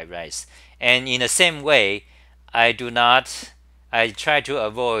eat white rice. And in the same way, I do not. I try to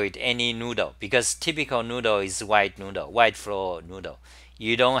avoid any noodle because typical noodle is white noodle, white flour noodle.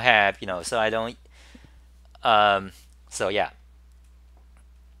 You don't have, so I don't. So yeah,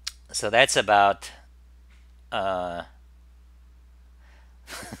 so that's about. Uh,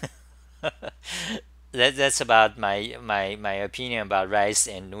 that's about my opinion about rice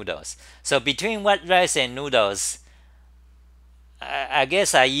and noodles. So between what rice and noodles, I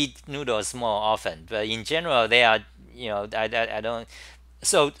guess I eat noodles more often. But in general, they are, I don't.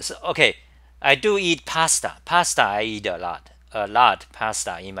 So okay, I do eat pasta. Pasta I eat a lot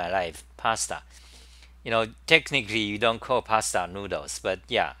pasta in my life. Pasta. Technically you don't call pasta noodles, but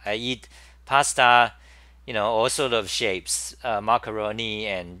yeah, I eat pasta. All sort of shapes, macaroni,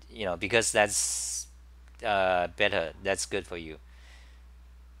 and because that's better. That's good for you.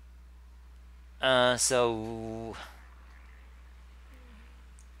 So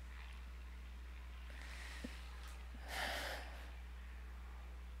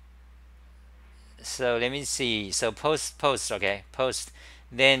let me see. So post okay, post.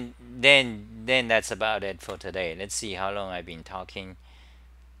 Then that's about it for today. Let's see how long I've been talking.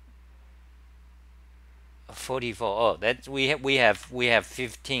 44. Oh, that we have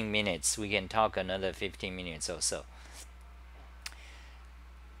 15 minutes. We can talk another 15 minutes or so.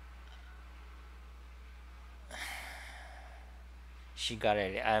 She got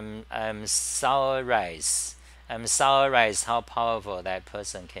it. I'm sour rice. I'm sour rice. How powerful that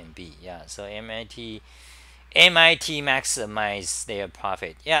person can be. Yeah. So MIT MIT maximize their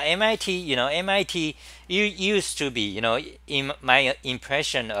profit. Yeah, MIT, MIT you used to be, in my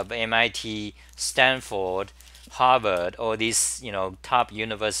impression of MIT, Stanford, Harvard, all these, top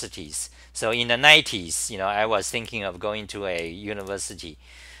universities. So in the 90s, I was thinking of going to a university.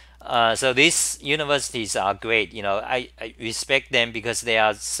 So these universities are great. I respect them because they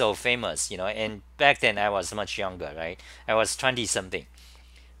are so famous. And back then I was much younger, right? I was 20 something.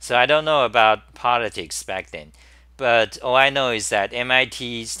 So I don't know about politics back then, but all I know is that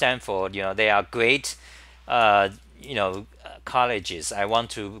MIT, Stanford, they are great, uh, colleges. I want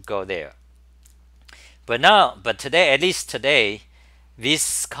to go there. But today, at least today,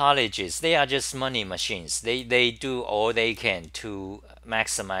 these colleges, they are just money machines. They do all they can to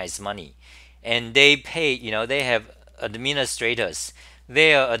maximize money, and they pay. They have administrators.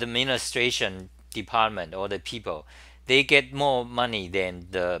 Their administration department or the people, they get more money than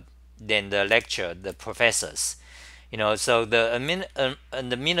the lecture, the professors. So the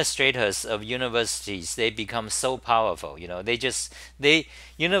administrators of universities, they become so powerful. They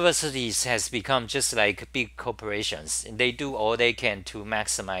universities has become just like big corporations, and they do all they can to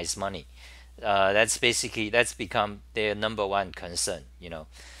maximize money. That's become their number one concern.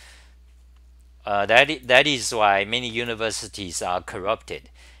 That is why many universities are corrupted.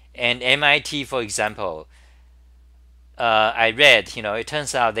 And MIT, for example, I read, it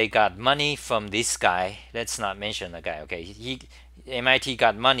turns out they got money from this guy. Let's not mention the guy. Okay, MIT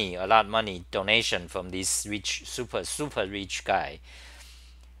got money, a lot of money, donation from this rich, super rich guy.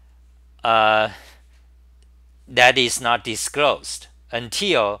 Uh, that is not disclosed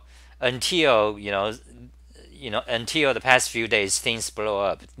until until the past few days things blow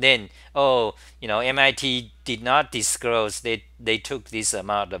up. Then MIT did not disclose they took this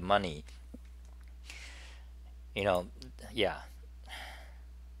amount of money. You know, yeah.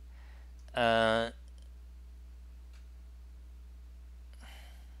 Uh,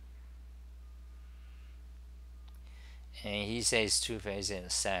 and he says Two-Face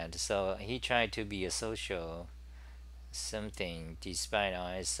and sad. So he tried to be a social something despite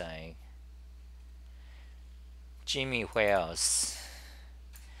our eyesight. Jimmy Wales.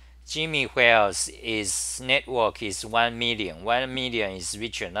 Jimmy Wales is network is 1 million. 1 million is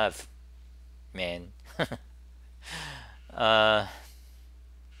rich enough, man. uh,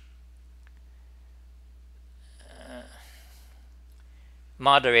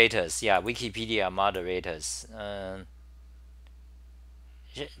 Moderators, yeah, Wikipedia moderators.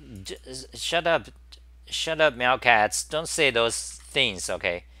 Shut up, shut up, Meowcats. Don't say those things,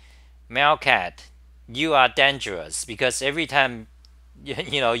 okay? Meowcat, you are dangerous because every time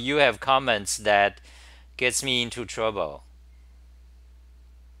you have comments that gets me into trouble.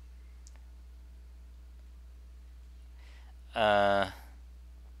 Uh,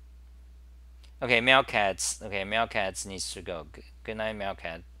 okay, Meowcats. Okay, Meowcats needs to go. Good night,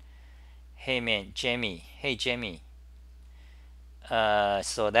 Meowcat. Hey man, Jamie. Hey Jamie.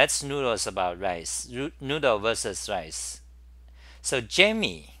 So that's noodles about rice. Noodle versus rice. So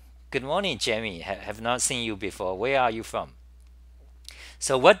Jamie, good morning, Jamie. Have not seen you before. Where are you from?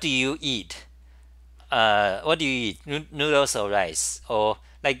 So what do you eat? What do you eat? Noodles or rice? Or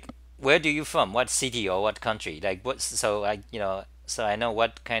like, where do you from? What city or what country? Like what? So so I know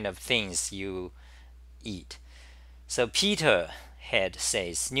what kind of things you eat. So Peter Head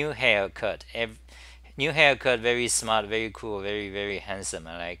says, new haircut. New haircut, very smart, very cool, very very handsome.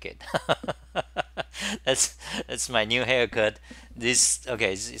 I like it. that's my new haircut. This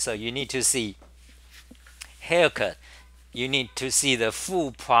okay. So you need to see haircut. You need to see the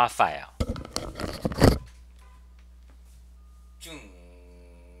full profile.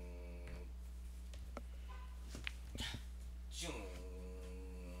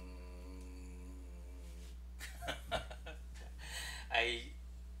 I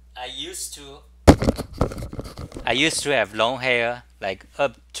I used to I used to have long hair like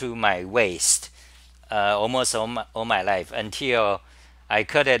up to my waist, almost all my life until I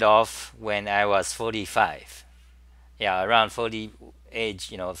cut it off when I was 45. Yeah, around 40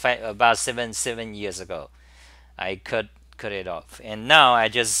 age, about 7 years ago, I cut it off, and now I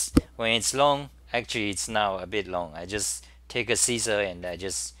just when it's long, actually it's now a bit long. I just take a scissor and I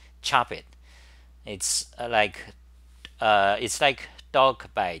just chop it. It's like dog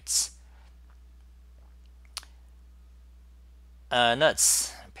bites.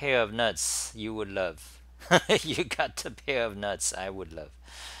 Nuts, pair of nuts you would love. You got a pair of nuts I would love.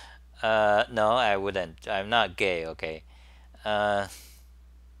 No, I wouldn't. I'm not gay, okay? Uh,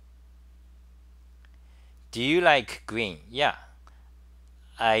 do you like green? Yeah,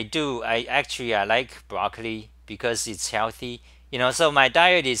 I do. I like broccoli because it's healthy. So my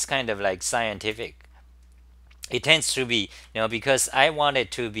diet is kind of like scientific. It tends to be, because I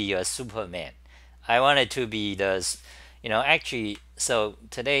wanted to be a Superman. I wanted to be actually. So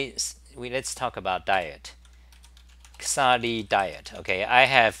today let's talk about diet. Xah Lee diet. Okay, I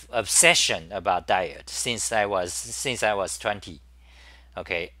have obsession about diet since I was 20.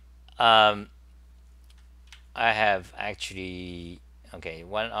 Okay, um, I have actually,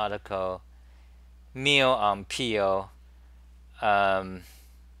 one article, meal on peel. Um,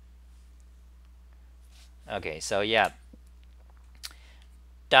 okay, so yeah,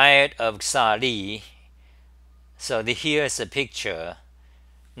 diet of Xah Lee. So here's a picture.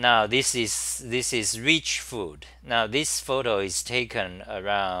 Now this is rich food. Now this photo is taken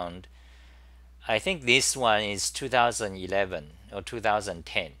around, I think this one is 2011 or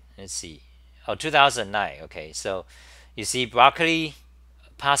 2010. Let's see. Oh, 2009. Okay, so you see broccoli,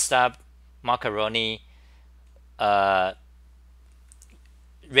 pasta, macaroni, uh,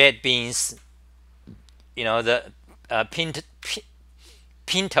 red beans. The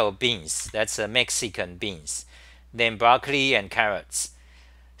pinto beans. That's a Mexican beans. Then broccoli and carrots.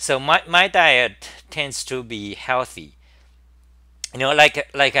 So my diet tends to be healthy.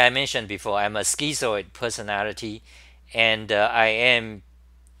 Like I mentioned before, I'm a schizoid personality, and I am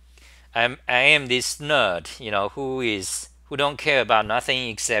this nerd, who don't care about nothing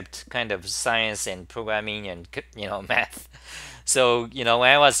except kind of science and programming and math. So when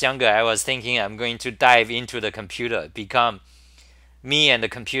I was younger, I was thinking I'm going to dive into the computer, become me and the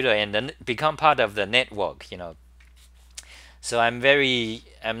computer, and then become part of the network. So I'm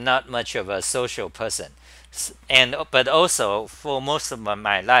not much of a social person, and but also for most of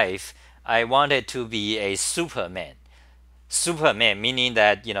my life, I wanted to be a Superman. Superman, meaning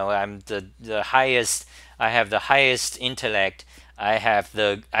that I'm the highest. I have the highest intellect. I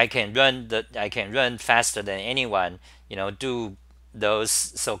can run faster than anyone. Do those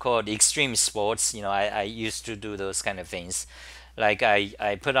so-called extreme sports. I used to do those kind of things. Like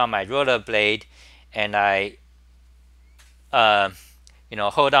I put on my rollerblade, and I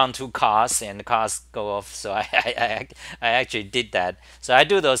hold on to cars, and the cars go off. So I actually did that. So I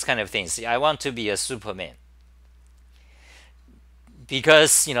do those kind of things. I want to be a Superman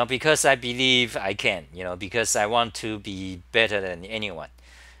because I believe I can. Because I want to be better than anyone.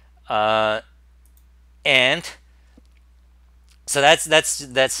 Uh, and so that's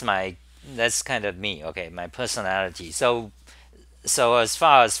kind of me. Okay, my personality. So as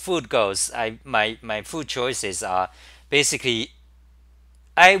far as food goes, my food choices are basically,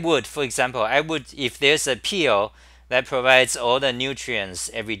 for example, if there's a peel that provides all the nutrients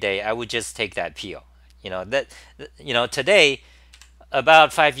every day, I would just take that peel. Today,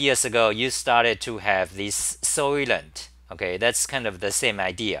 about 5 years ago, you started to have this Soylent. Okay, that's kind of the same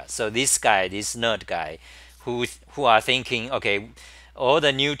idea. So this nerd guy, who are thinking, okay, all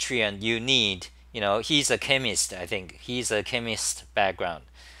the nutrient you need. He's a chemist. I think he's a chemist background.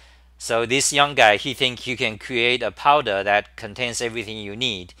 So this young guy, he thinks you can create a powder that contains everything you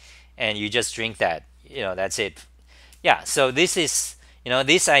need, and you just drink that. That's it. Yeah. So this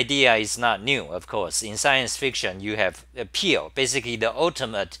idea is not new. Of course, in science fiction, you have a peel. Basically, the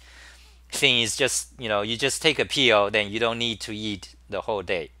ultimate thing is just you just take a peel, then you don't need to eat the whole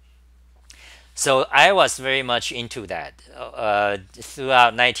day. So I was very much into that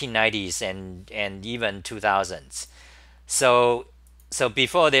throughout 1990s and even 2000s. So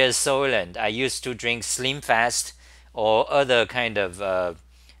before there's Soylent, I used to drink Slim Fast or other kind of.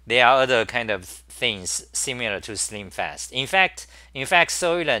 There are other kind of things similar to Slim Fast. In fact,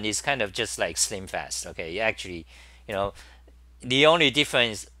 Soylent is kind of just like Slim Fast. Okay, actually, you know, the only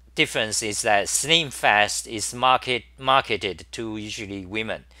difference is that Slim Fast is marketed to usually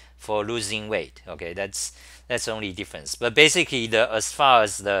women for losing weight. Okay, that's the only difference. But basically, as far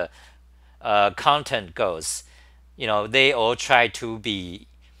as the content goes, they all try to be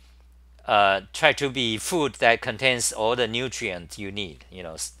food that contains all the nutrients you need.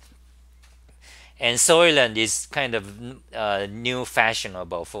 And Soylent is kind of new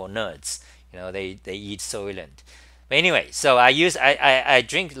fashionable for nerds. They eat Soylent. But anyway, so I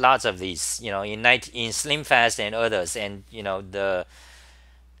drink lots of these. In Slim Fast and others, and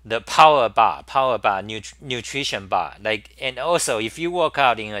the power bar, nutrition bar. And also, if you work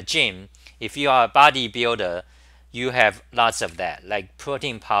out in a gym, if you are a bodybuilder, you have lots of that, like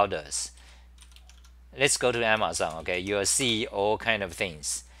protein powders. Let's go to Amazon. Okay, you'll see all kind of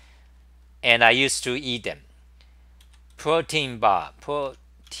things, and I used to eat them. Protein bar,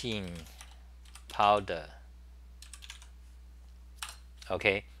 protein powder.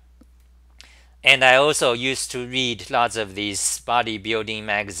 Okay, and I also used to read lots of these bodybuilding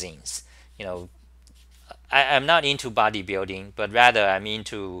magazines. I'm not into bodybuilding, but rather I'm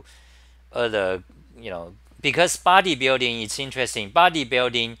into other because bodybuilding is interesting.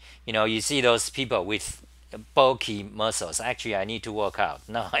 Bodybuilding, you see those people with bulky muscles. Actually, I need to work out.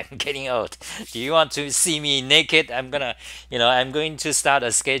 No, I'm getting old. Do you want to see me naked? I'm going to start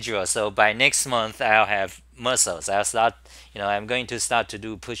a schedule. So by next month, I'll have muscles. I'll start, I'm going to start to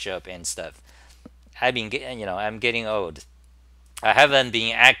do push-up and stuff. I'm getting old. I haven't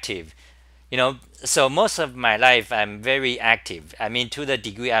been active. So most of my life I'm very active. I mean, to the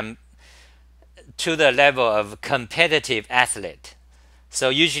degree I'm to the level of competitive athlete. So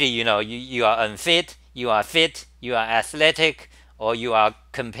usually, you are unfit, you are fit, you are athletic, or you are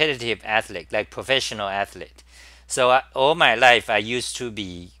competitive athlete, like professional athlete. So all my life I used to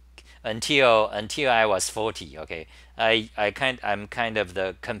be until I was 40. Okay, I'm kind of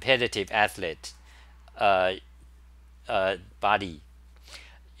the competitive athlete uh, body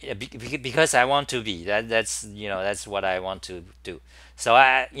because I want to be. That's what I want to do. So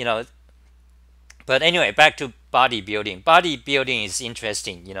but anyway, back to bodybuilding. Bodybuilding is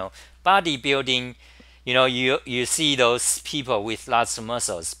interesting. Bodybuilding, you see those people with lots of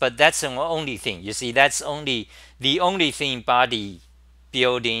muscles, but that's the only thing. You see, that's only the only thing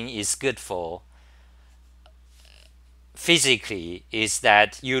bodybuilding is good for physically is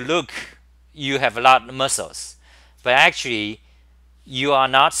that you have a lot of muscles, but actually you are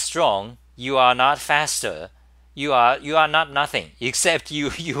not strong, you are not faster, you are not nothing except you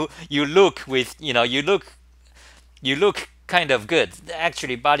look with you look kind of good.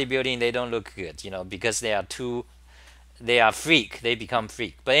 Actually, bodybuilding they don't look good, because they are freak. They become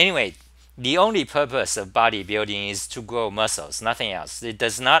freak. But anyway, the only purpose of bodybuilding is to grow muscles, nothing else. It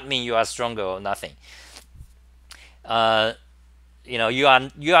does not mean you are stronger or nothing. Uh, you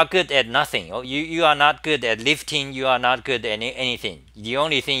are good at nothing. Or you are not good at lifting. You are not good at anything. The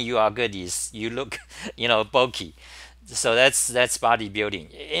only thing you are good is you look bulky. So that's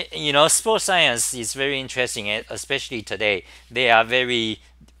bodybuilding. Sports science is very interesting, especially today. They are very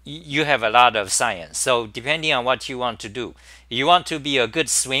you have a lot of science. So depending on what you want to do, you want to be a good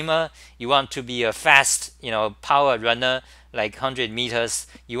swimmer, you want to be a fast power runner like 100 meters,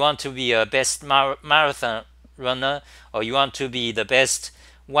 you want to be a best marathon runner, or you want to be the best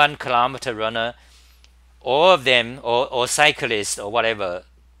 1 kilometer runner, all of them, or cyclist or whatever,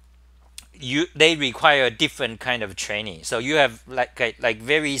 they require a different kind of training. So you have like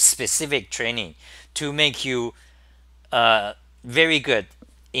very specific training to make you very good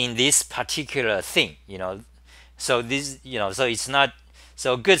in this particular thing. So so it's not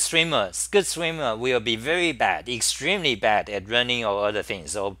so good swimmer will be very bad, extremely bad at running or other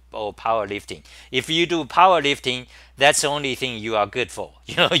things, or powerlifting. If you do powerlifting, that's the only thing you are good for.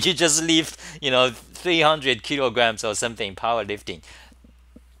 You just lift 300 kilograms or something powerlifting.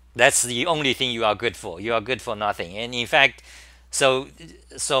 That's the only thing you are good for. You are good for nothing. And in fact, so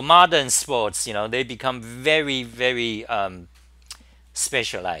modern sports, they become very, very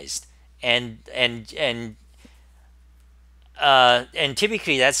specialized, and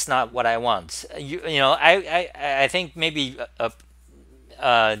typically that's not what I want. I think maybe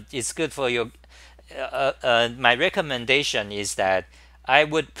it's good for your. My recommendation is that I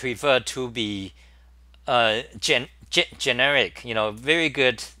would prefer to be generic, very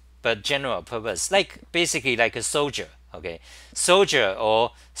good but general purpose, like basically like a soldier. Okay, soldier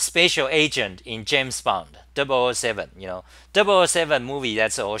or special agent in James Bond 007. 007 movie,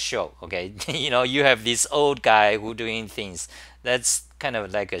 that's all show. Okay, you have this old guy who doing things, that's kind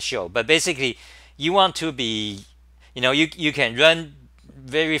of like a show. But basically you want to be, you can run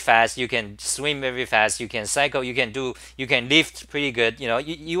very fast, you can swim very fast, you can cycle, you can lift pretty good.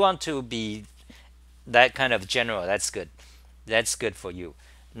 You want to be that kind of general. That's good for you.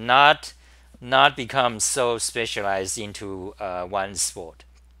 Not become so specialized into one sport.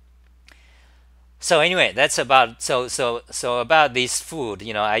 So anyway, that's about about this food.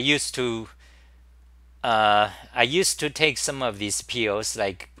 I used to take some of these pills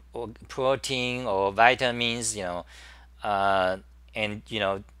like protein or vitamins. And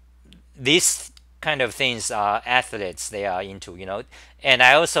these kind of things are athletes they are into. And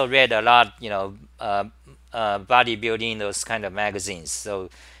I also read a lot. Bodybuilding, those kind of magazines. So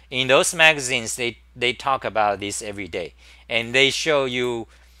in those magazines, they talk about this every day, and they show you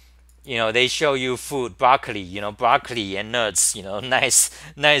food, broccoli and nuts,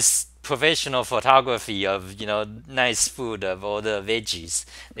 nice professional photography of nice food of all the veggies.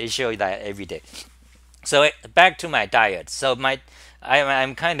 They show you that every day. So back to my diet. So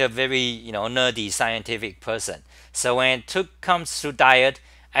I'm kind of very nerdy scientific person. So when comes to diet,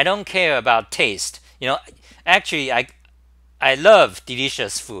 I don't care about taste. Actually, I love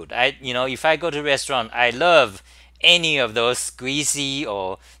delicious food. If I go to a restaurant, I love any of those greasy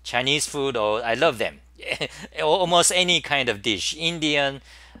or Chinese food, or I love them. almost any kind of dish, Indian,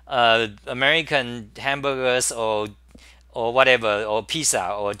 American hamburgers, or whatever, or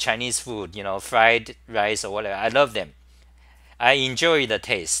pizza, or Chinese food, fried rice or whatever. I love them. I enjoy the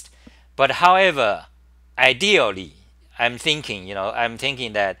taste. But however, ideally, I'm thinking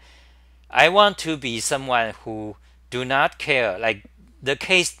that I want to be someone who do not care. Like the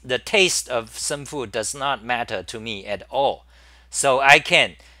taste of some food does not matter to me at all. So I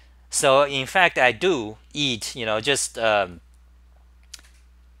can. So in fact, I do eat, just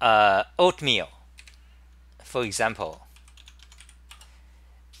oatmeal, for example.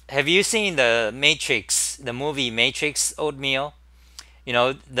 Have you seen the Matrix, the movie Matrix oatmeal?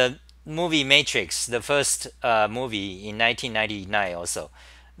 The movie Matrix, the first movie in 1999 also.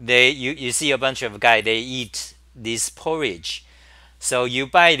 You see a bunch of guys, they eat this porridge. So you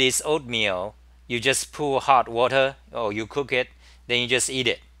buy this oatmeal, you just pour hot water or you cook it, then you just eat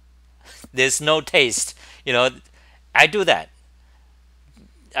it. There's no taste. I do that.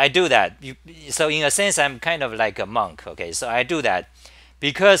 I do that. So in a sense, I'm kind of like a monk. Okay, so I do that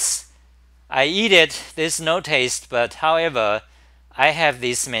because I eat it. There's no taste, but however, I have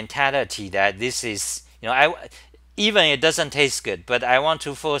this mentality that this is, I even it doesn't taste good, but I want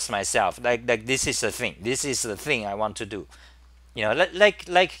to force myself. Like this is the thing. This is the thing I want to do. Like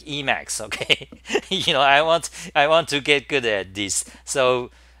Emacs. Okay, I want to get good at this.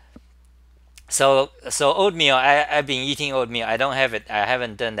 So oatmeal. I've been eating oatmeal. I don't have it. I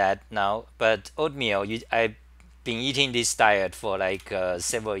haven't done that now. But oatmeal. I've been eating this diet for like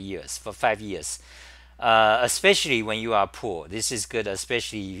several years, for 5 years. Especially when you are poor, this is good.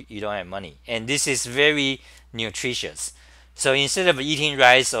 Especially you don't have money, and this is very nutritious. So instead of eating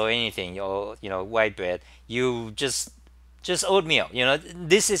rice or anything, or white bread, you just oatmeal.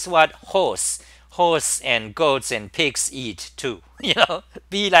 This is what horse and goats and pigs eat too.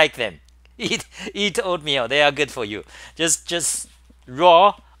 Be like them. Eat oatmeal. They are good for you. Just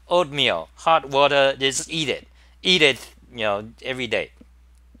raw oatmeal, hot water. Just eat it. Eat it. Every day.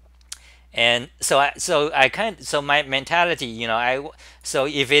 And so my mentality, so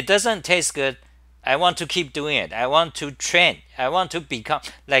if it doesn't taste good, I want to keep doing it. I want to train. I want to become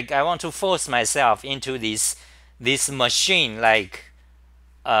like I want to force myself into this machine like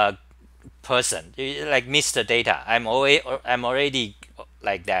person, like Mr. Data. I'm already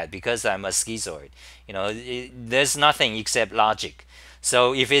like that because I'm a schizoid. There's nothing except logic.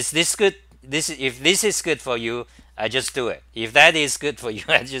 So if it's this good, if this is good for you, I just do it. If that is good for you,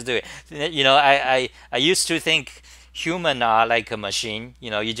 I just do it. I used to think human are like a machine.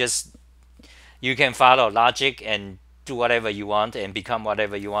 You can follow logic and do whatever you want and become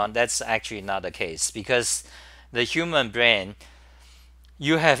whatever you want. That's actually not the case because the human brain,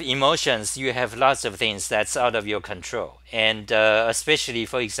 you have emotions, you have lots of things that's out of your control, and especially,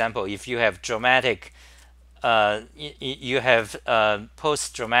 for example, if you have traumatic you have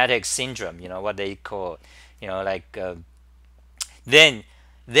post-traumatic syndrome, what they call, like then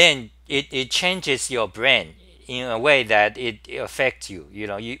it changes your brain in a way that it affects you.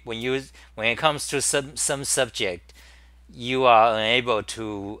 When it comes to some subject, you are unable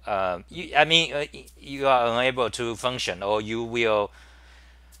to you are unable to function, or you will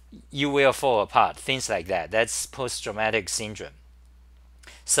fall apart, things like that. That's post-traumatic syndrome.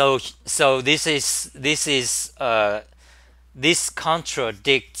 So this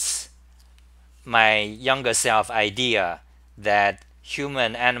contradicts my younger self idea that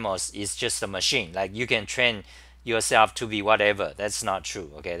human animals is just a machine. Like you can train yourself to be whatever. That's not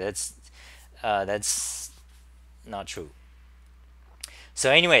true. Okay, that's not true.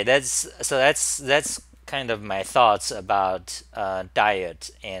 So anyway, that's kind of my thoughts about diet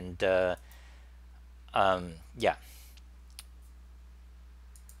and yeah.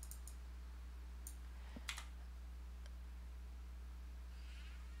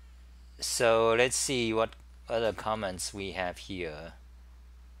 So let's see what other comments we have here.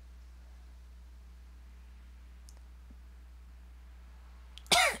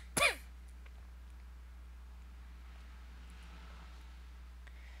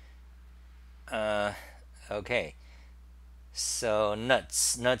 Okay. So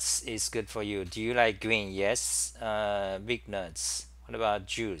nuts is good for you. Do you like green? Yes. Big nuts. What about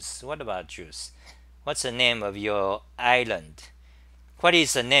juice? What's the name of your island? What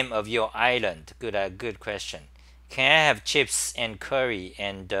is the name of your island? Good question. Can I have chips and curry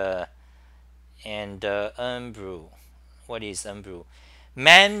and umbrew? What is umbrew?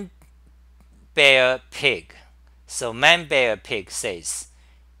 Man, bear, pig. So man, bear, pig says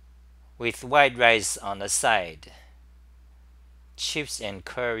with white rice on the side, chips and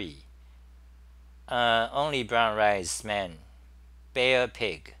curry. Only brown rice, man. Bear,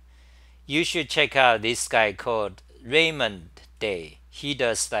 pig. You should check out this guy called Raymond Day. He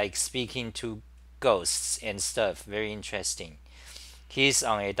does like speaking to ghosts and stuff. Very interesting. He's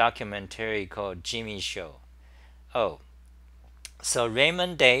on a documentary called Jimmy Show. Oh, so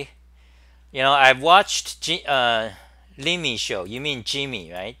Raymond Day. I've watched Limmy Show. You mean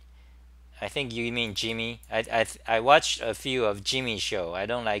Jimmy, right? I think you mean Jimmy. I watched a few of Jimmy Show. I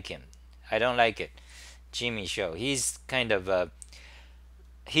don't like him. I don't like it. Jimmy Show. He's kind of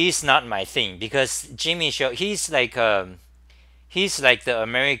he's not my thing because Jimmy Show. He's like the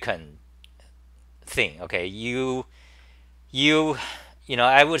American thing. Okay, you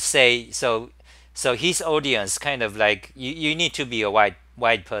I would say so. So his audience kind of like you need to be a white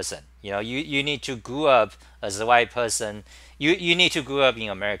person. You need to grow up as a white person. You need to grow up in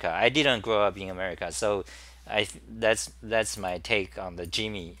America. I didn't grow up in America, so that's my take on the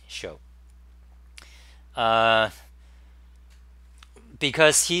Jimmy Show. Uh,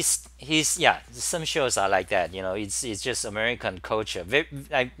 because he's yeah, some shows are like that. It's just American culture. Very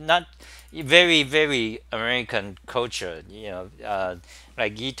like not very very American culture.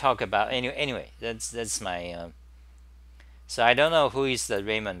 Like you talk about anyway. That's my. So I don't know who is the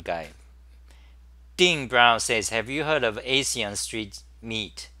Raymond guy. Dean Brown says, "Have you heard of Asian street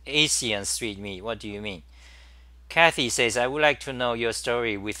meat? Asian street meat. What do you mean?" Kathy says, "I would like to know your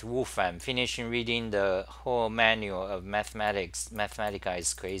story with Wolfram. Finishing reading the whole manual of mathematics. Mathematica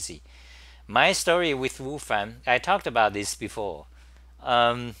is crazy." My story with Wolfram, I talked about this before.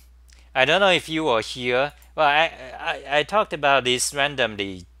 Um, I don't know if you were here. Well, I talked about this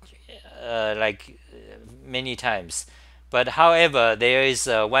randomly, like many times. But however, there is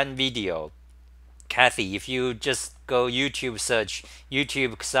one video. Kathy, if you just go YouTube search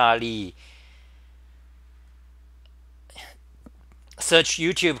YouTube Xah Lee, search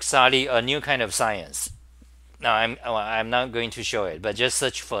YouTube Xah Lee, a new kind of science. Now I'm not going to show it, but just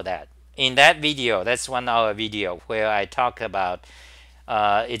search for that. In that video, that's 1 hour video where I talk about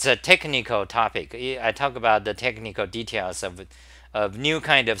it's a technical topic. I talk about the technical details of new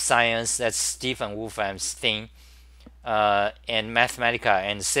kind of science. That's Stephen Wolfram's thing, and Mathematica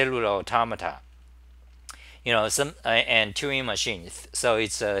and cellular automata. Some and Turing machines. So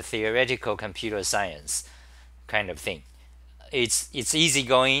it's a theoretical computer science kind of thing. It's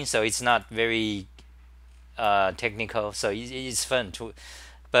easygoing, so it's not very technical. So it's fun to,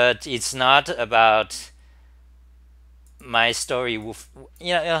 but it's not about my story with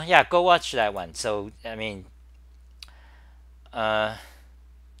yeah, go watch that one. So I mean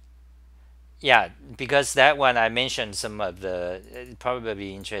yeah, because that one I mentioned some of the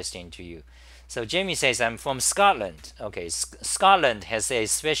probably interesting to you. So Jamie says, "I'm from Scotland." Okay, Scotland has a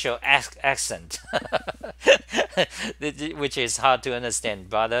special accent which is hard to understand,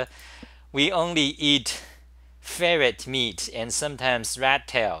 brother. We only eat ferret meat and sometimes rat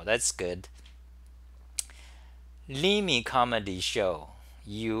tail. That's good. Lemmy comedy show.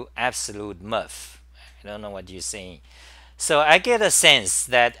 You absolute muff. I don't know what you're saying. So I get a sense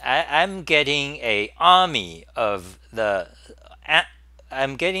that I'm getting a army of the.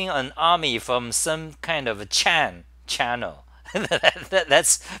 I'm getting an army from some kind of a channel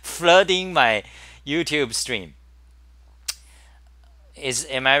that's flooding my YouTube stream.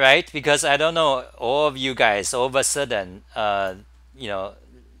 Am I right? Because I don't know, all of you guys all of a sudden, you know,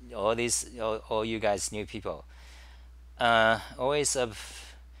 all you guys new people, always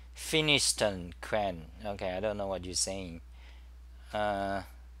of Finiston Clan. Okay, I don't know what you're saying.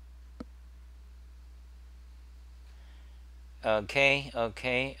 Okay,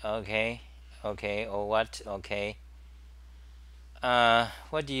 okay, okay, okay, or what? Okay.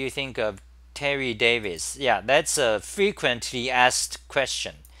 What do you think of Terry Davis? Yeah, that's a frequently asked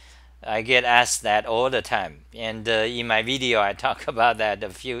question. I get asked that all the time, and in my video I talk about that a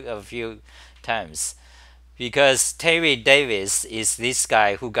few times because Terry Davis is this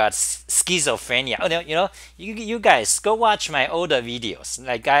guy who got schizophrenia. Oh, no, you guys go watch my older videos.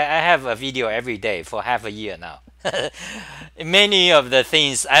 Like I have a video every day for half a year now. Many of the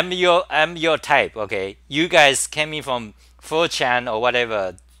things I'm your type. Okay, you guys came in from 4chan or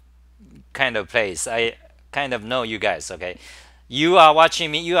whatever kind of place. I kind of know you guys. Okay, you are watching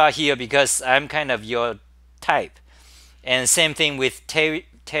me. You are here because I'm kind of your type. And same thing with Terry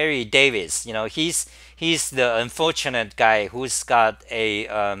Davis. He's the unfortunate guy who's got a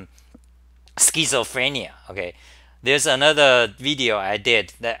schizophrenia. Okay, there's another video I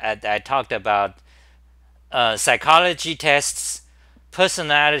did that I talked about psychology tests,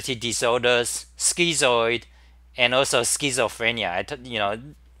 personality disorders, schizoid, and also schizophrenia.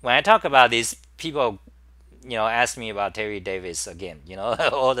 When I talk about this, people ask me about Terry Davis again.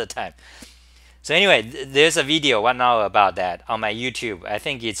 All the time. So anyway, there's a video 1 hour about that on my YouTube. I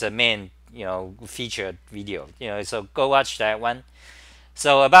think it's a main featured video. So go watch that one.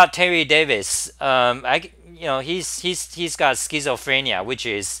 So about Terry Davis, he's got schizophrenia, which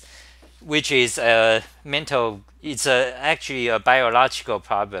is a mental. It's actually a biological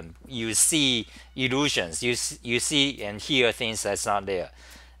problem. You see illusions. You see and hear things that's not there.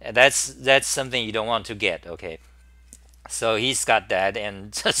 That's something you don't want to get. Okay. So he's got that,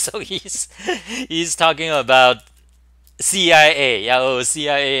 and so he's talking about CIA, yeah,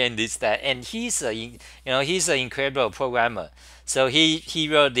 CIA and this that, and he's an incredible programmer. So he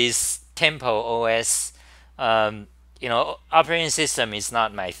wrote this Temple OS. Operating system is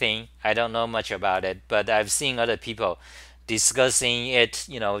not my thing. I don't know much about it, but I've seen other people discussing it,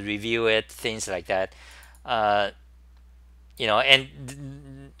 review it, things like that. And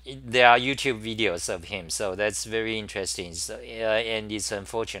there are YouTube videos of him, so that's very interesting. So, and it's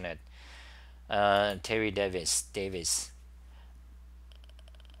unfortunate. Terry Davis.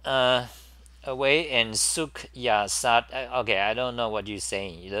 Away and Suk Ya Sat. Okay, I don't know what you're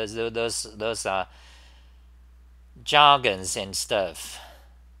saying. Those are jargons and stuff.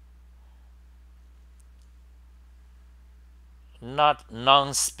 Not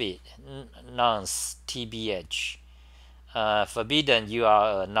non-speed, nonce, TBH. Forbidden, you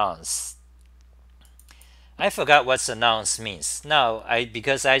are a nonce. I forgot what a nonce means. Now,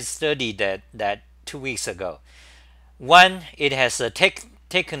 because I studied that 2 weeks ago. One, it has a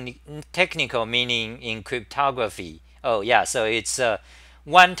technical meaning in cryptography. Oh yeah, so it's a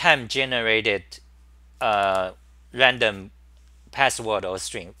one-time generated random password or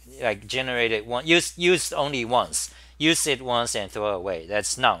string, like generated one, used only once. Use it once and throw away.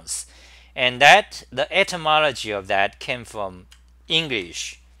 That's nonce. And that the etymology of that came from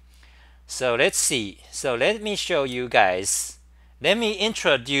English. So let's see. So let me show you guys. Let me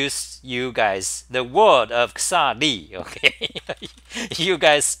introduce you guys the word of Xah Lee. Okay, you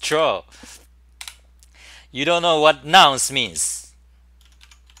guys troll. You don't know what nonce means.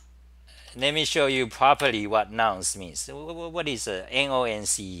 Let me show you properly what nonce means. What is a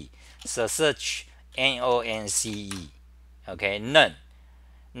nonce? So search nonce. Okay, none.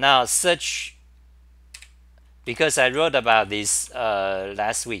 Now search, because I wrote about this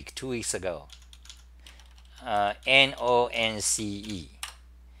last week, 2 weeks ago. NONCE.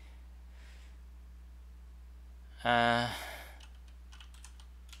 Yeah,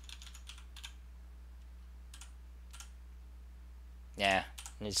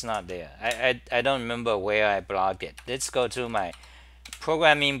 it's not there. I don't remember where I blogged it. Let's go to my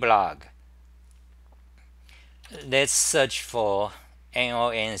programming blog. Let's search for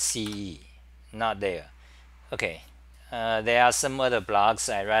NONCE. Not there. Okay. There are some other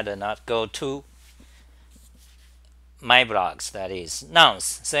blogs I'd rather not go to. My blogs, that is.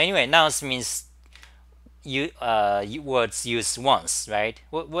 Nonce. So anyway, nonce means words used once, right?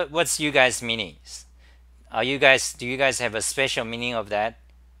 What's you guys' meanings? Do you guys have a special meaning of that?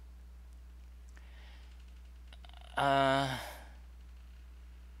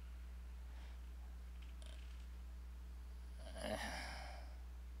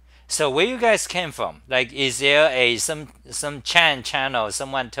 So where you guys came from? Like, is there some channel?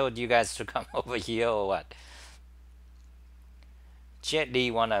 Someone told you guys to come over here or what? Jet Li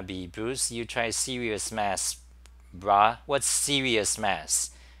wannabe. Bruce, you try serious math, brah. What's serious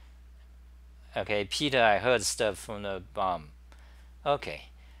math? Okay, Peter, I heard stuff from the bomb. Okay,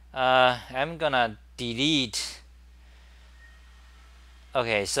 I'm gonna delete.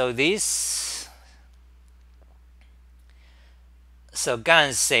 Okay, so this. So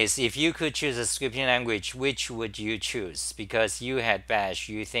Gans says, if you could choose a scripting language, which would you choose? Because you had Bash,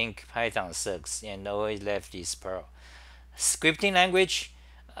 you think Python sucks, and always left is Perl. Scripting language,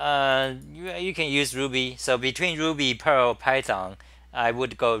 you can use Ruby. So between Ruby, Perl, Python, I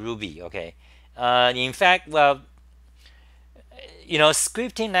would go Ruby. Okay. In fact, well,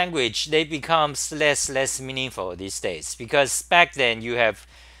 scripting language, they become less meaningful these days, because back then you have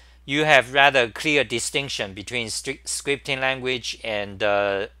rather clear distinction between scripting language and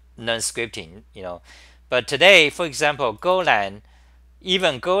non-scripting. But today, for example, Golang,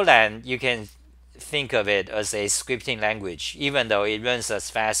 even Golang, you can think of it as a scripting language, even though it runs as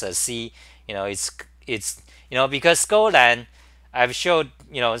fast as C. It's because Golang, I've showed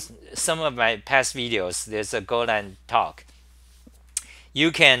some of my past videos. There's a Golang talk.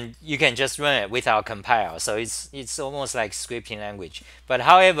 You can just run it without compile, so it's almost like scripting language. But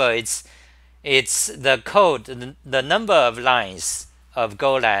however, it's the code, the number of lines of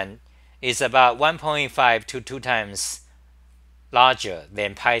Golang is about 1.5 to 2 times larger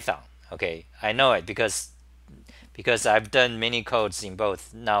than Python. Okay, I know it because I've done many codes in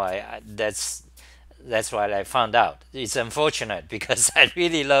both. Now that's That's what I found out. It's unfortunate because I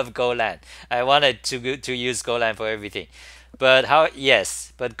really love Golang. I wanted to use Golang for everything, but how?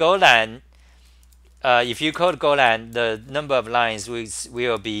 Yes, but Golang. If you code Golang, the number of lines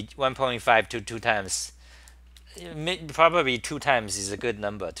will be 1.5 to 2 times. Probably 2 times is a good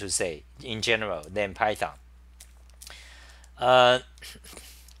number to say in general than Python. Uh,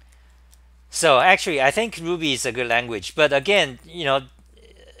 so actually, I think Ruby is a good language. But again,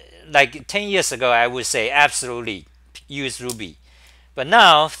 like 10 years ago, I would say absolutely use Ruby. But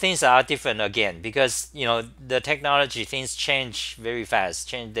now things are different again because the technology things change very fast.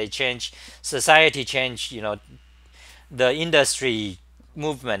 They change, society change. The industry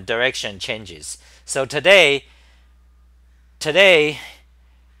movement direction changes. So today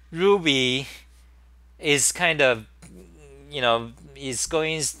Ruby is kind of is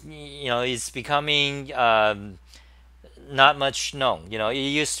going it's becoming not much known. It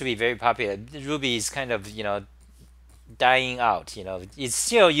used to be very popular. Ruby is kind of dying out. It's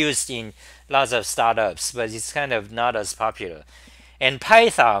still used in lots of startups, but it's kind of not as popular. And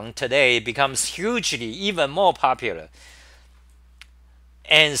Python today becomes hugely even more popular.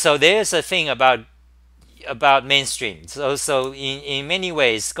 And so there's a thing about mainstream. So in many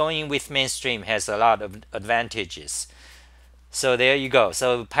ways, going with mainstream has a lot of advantages. So there you go.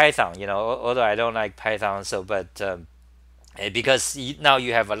 So Python, although I don't like Python, because now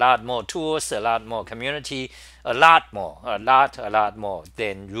you have a lot more tools, a lot more community, a lot more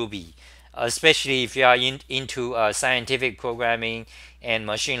than Ruby, especially if you are into scientific programming and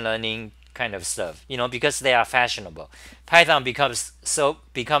machine learning kind of stuff. Because they are fashionable. Python becomes so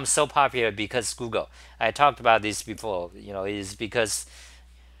popular because Google. I talked about this before. Is because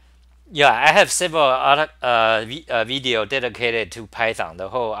I have several other video dedicated to Python. The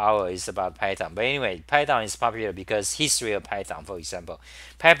whole hour is about Python. But anyway, Python is popular because history of Python, for example.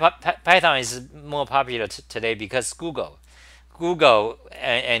 Python is more popular today because Google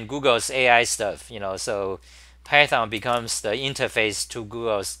and Google's AI stuff. So Python becomes the interface to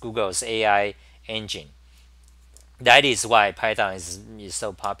Google's AI engine. That is why Python is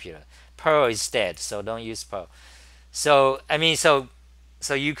so popular. Perl is dead, so don't use Perl. So I mean, so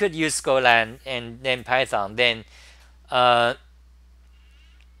you could use Golang and then Python. Then and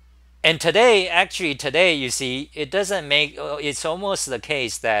today you see it doesn't make. It's almost the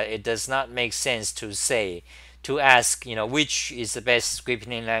case that it does not make sense to ask which is the best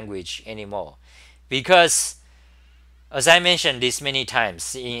scripting language anymore, because as I mentioned this many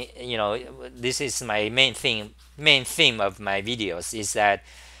times, this is my main theme of my videos is that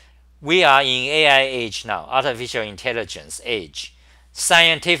we are in AI age now, artificial intelligence age.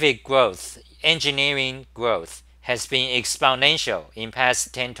 Scientific growth, engineering growth has been exponential in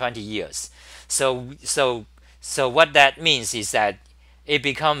past 10-20 years. So what that means is that it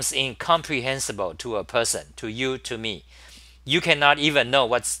becomes incomprehensible to a person, to you, to me. You cannot even know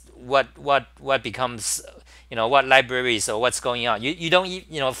what becomes what libraries or what's going on. You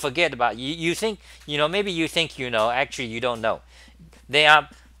don't forget about you think maybe you think actually you don't know. There are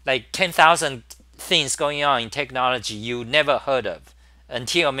like 10,000 things going on in technology you never heard of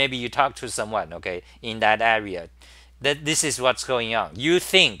until maybe you talk to someone, okay, in that area. That this is what's going on. You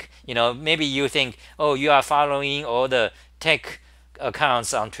think, maybe you think, oh, you are following all the tech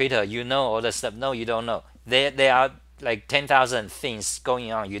accounts on Twitter, you know all the stuff. No, you don't know. There are like 10,000 things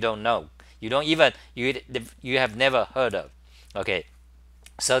going on you don't know. You don't even you have never heard of. Okay,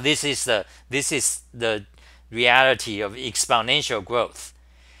 so this is the reality of exponential growth.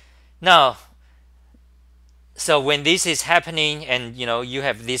 Now, so when this is happening, and you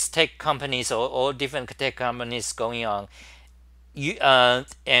have these tech companies or all different tech companies going on,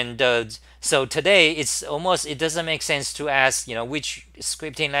 so today it doesn't make sense to ask which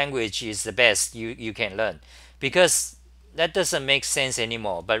scripting language is the best you can learn, because that doesn't make sense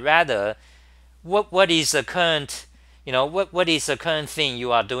anymore. But rather, what is the current what is the current thing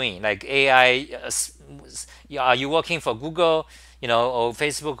you are doing, like AI? Are you working for Google, or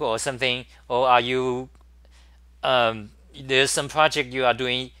Facebook or something, or are you there's some project you are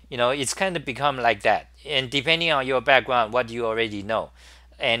doing? It's kind of become like that. And depending on your background, what you already know,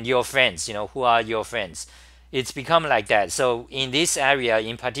 and your friends, who are your friends, it's become like that. So in this area,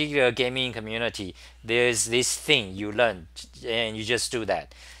 in particular gaming community, there's this thing you learn and you just do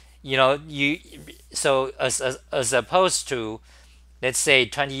that. So as opposed to, let's say,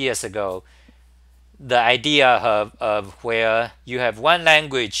 20 years ago, the idea of where you have one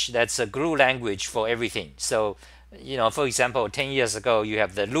language that's a glue language for everything. So for example, 10 years ago you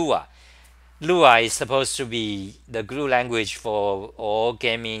have the Lua. Lua is supposed to be the glue language for all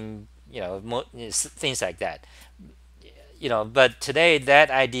gaming, things like that. But today that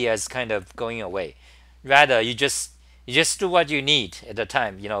idea is kind of going away. Rather, you just do what you need at the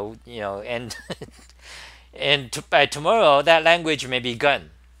time, and by tomorrow that language may be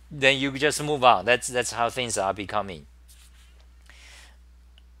gone. Then you just move on. That's how things are becoming.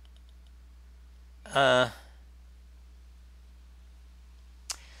 Uh,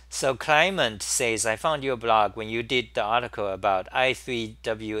 so Clement says, I found your blog when you did the article about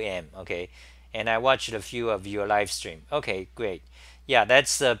I3WM. Okay, and I watched a few of your live stream. Okay, great. Yeah,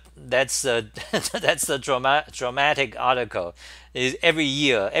 that's that's the dramatic article. Is every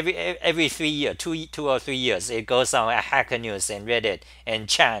year, every 3 year, 2 or 3 years, it goes on Hacker News and Reddit and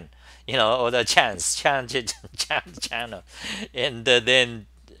Chan, or the Chan channel, and then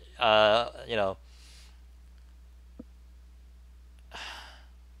uh, you know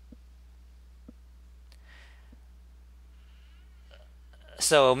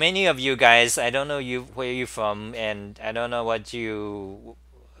so many of you guys, I don't know you where you from, and I don't know what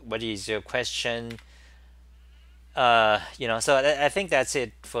is your question. So I think that's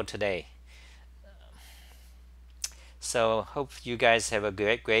it for today. So hope you guys have a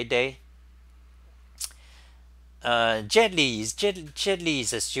great day. Jet Li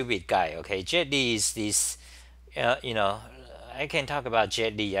is a stupid guy. Okay, Jet Li is this. Uh, you know, I can talk about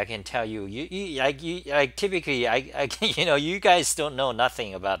Jet Li. I can tell you, you typically, I can, you guys don't know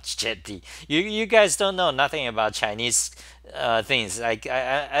nothing about Jet Li. You guys don't know nothing about Chinese things. Like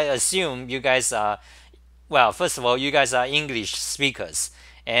I assume you guys are, well, first of all, you guys are English speakers,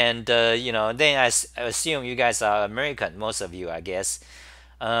 and then I assume you guys are American. Most of you, I guess.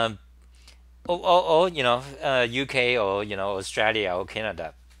 Um, or UK, or Australia or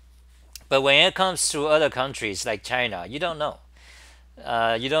Canada. But when it comes to other countries like China, you don't know.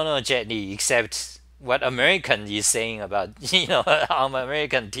 You don't know Jet Li except what American is saying about on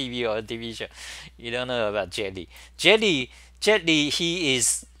American TV or TV show. You don't know about Jet Li. Jet Li, he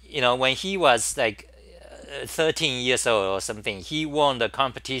is, when he was like 13 years old or something, he won the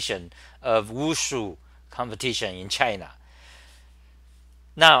competition of Wushu competition in China.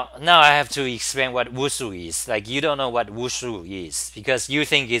 Now I have to explain what Wushu is. Like, you don't know what Wushu is because you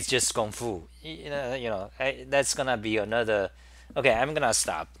think it's just kung fu. That's gonna be another. Okay, I'm gonna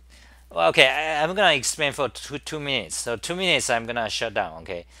stop. Well, okay, I'm gonna explain for 2 minutes. So 2 minutes, I'm gonna shut down.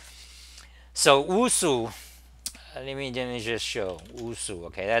 Okay. So Wushu. Let me just show Wushu.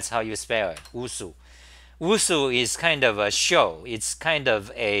 Okay, that's how you spell it. Wushu. Wushu is kind of a show. It's kind of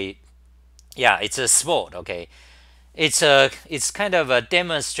a, yeah, it's a sport. Okay, it's kind of a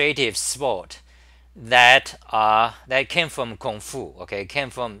demonstrative sport that came from kung fu. Okay, came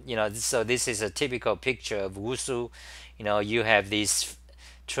from, so this is a typical picture of Wushu. You have these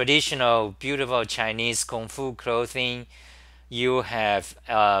traditional beautiful Chinese kung fu clothing. You have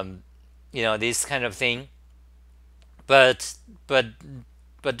this kind of thing, but but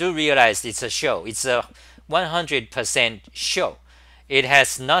but do realize it's a show. It's a 100% show. It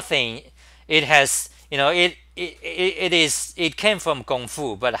has nothing. It has, it came from kung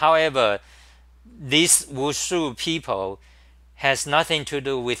fu, but however, these wushu people has nothing to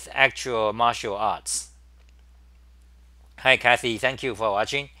do with actual martial arts. Hi Kathy, thank you for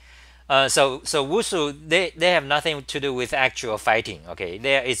watching. So wushu, they have nothing to do with actual fighting. Okay,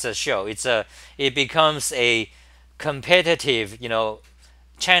 there it's a show. It becomes a competitive.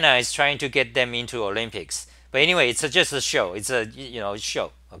 China is trying to get them into Olympics. But anyway, it's just a show. It's a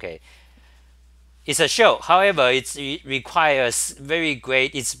show. Okay, it's a show. However, it requires very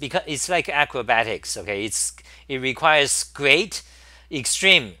great. It's because it's like acrobatics. Okay, it requires great,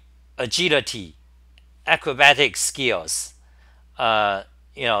 extreme agility, acrobatic skills. Uh,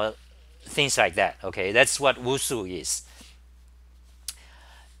 you know, things like that. Okay, that's what wushu is.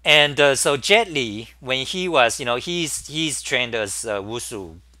 And so Jet Li, when he was, he's trained as a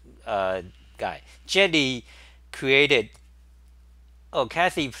wushu guy. Jet Li created. Oh,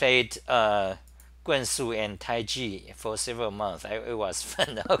 Kathy played Guansu and Taiji for several months. It was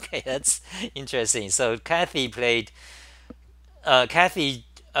fun. Okay, that's interesting. So Kathy played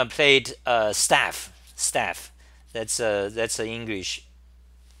staff. Staff. That's English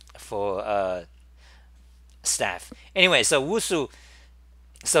for staff. Anyway, so wushu.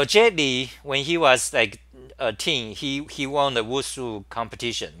 So Jet Li, when he was like a teen, he won the wushu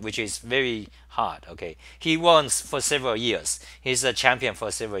competition, which is very hard. Okay, he won for several years. He's a champion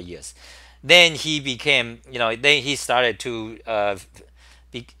for several years. Then he became, then he started to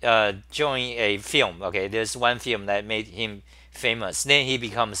join a film. Okay, there's one film that made him famous. Then he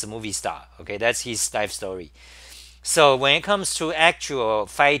becomes a movie star. Okay, that's his life story. So when it comes to actual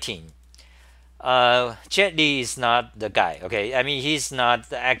fighting, Jet Li is not the guy. Okay, I mean, he's not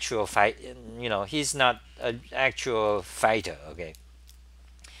the actual fight. He's not an actual fighter. Okay,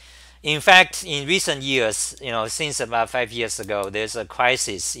 In fact, in recent years, since about 5 years ago, there's a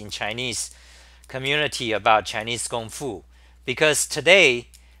crisis in Chinese community about Chinese Kung Fu. Because today,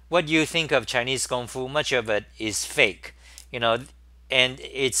 what you think of Chinese Kung Fu, much of it is fake, you know, and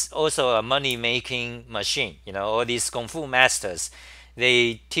it's also a money making machine. All these Kung Fu masters,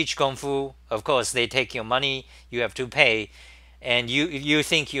 they teach Kung Fu. Of course, they take your money, you have to pay, and you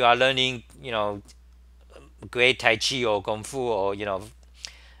think you are learning, great Tai Chi or Kung Fu or,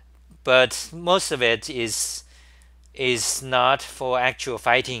 but most of it is not for actual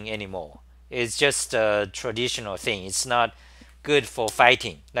fighting anymore. It's just a traditional thing. It's not good for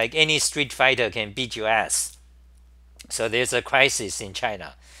fighting. Like any street fighter can beat your ass. So there's a crisis in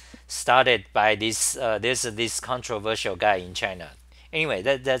China, started by there's this controversial guy in China. Anyway,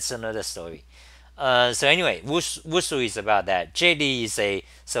 that's another story. So anyway, Wushu is about that. Jet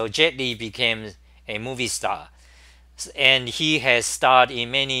Li became a movie star, and he has starred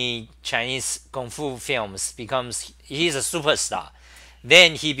in many Chinese kung fu films. Becomes he's a superstar.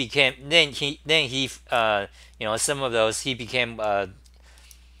 Some of those he became a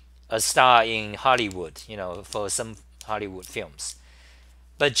star in Hollywood. For some Hollywood films.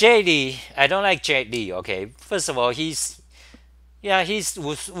 But Jet Li, I don't like Jet Li. Okay, first of all, he's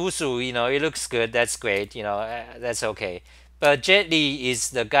Wushu. It looks good. That's great. That's okay. But Jet Li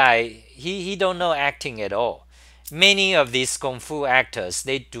is the guy. He don't know acting at all. Many of these kung fu actors,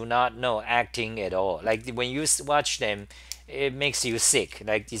 they do not know acting at all. Like when you watch them, it makes you sick.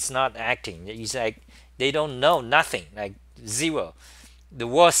 Like it's not acting. It's like they don't know nothing. Like zero. The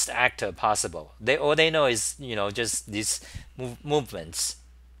worst actor possible. All they know is just these movements.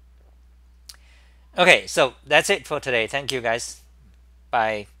 Okay, so that's it for today. Thank you guys.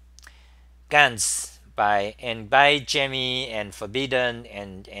 Bye. Gans. Bye. And bye Jamie and Forbidden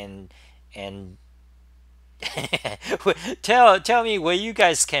and tell me where you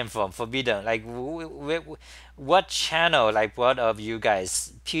guys came from. Forbidden. Like what channel? Like what of you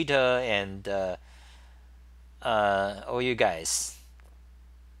guys? Peter and all you guys.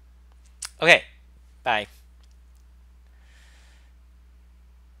 Okay. Bye.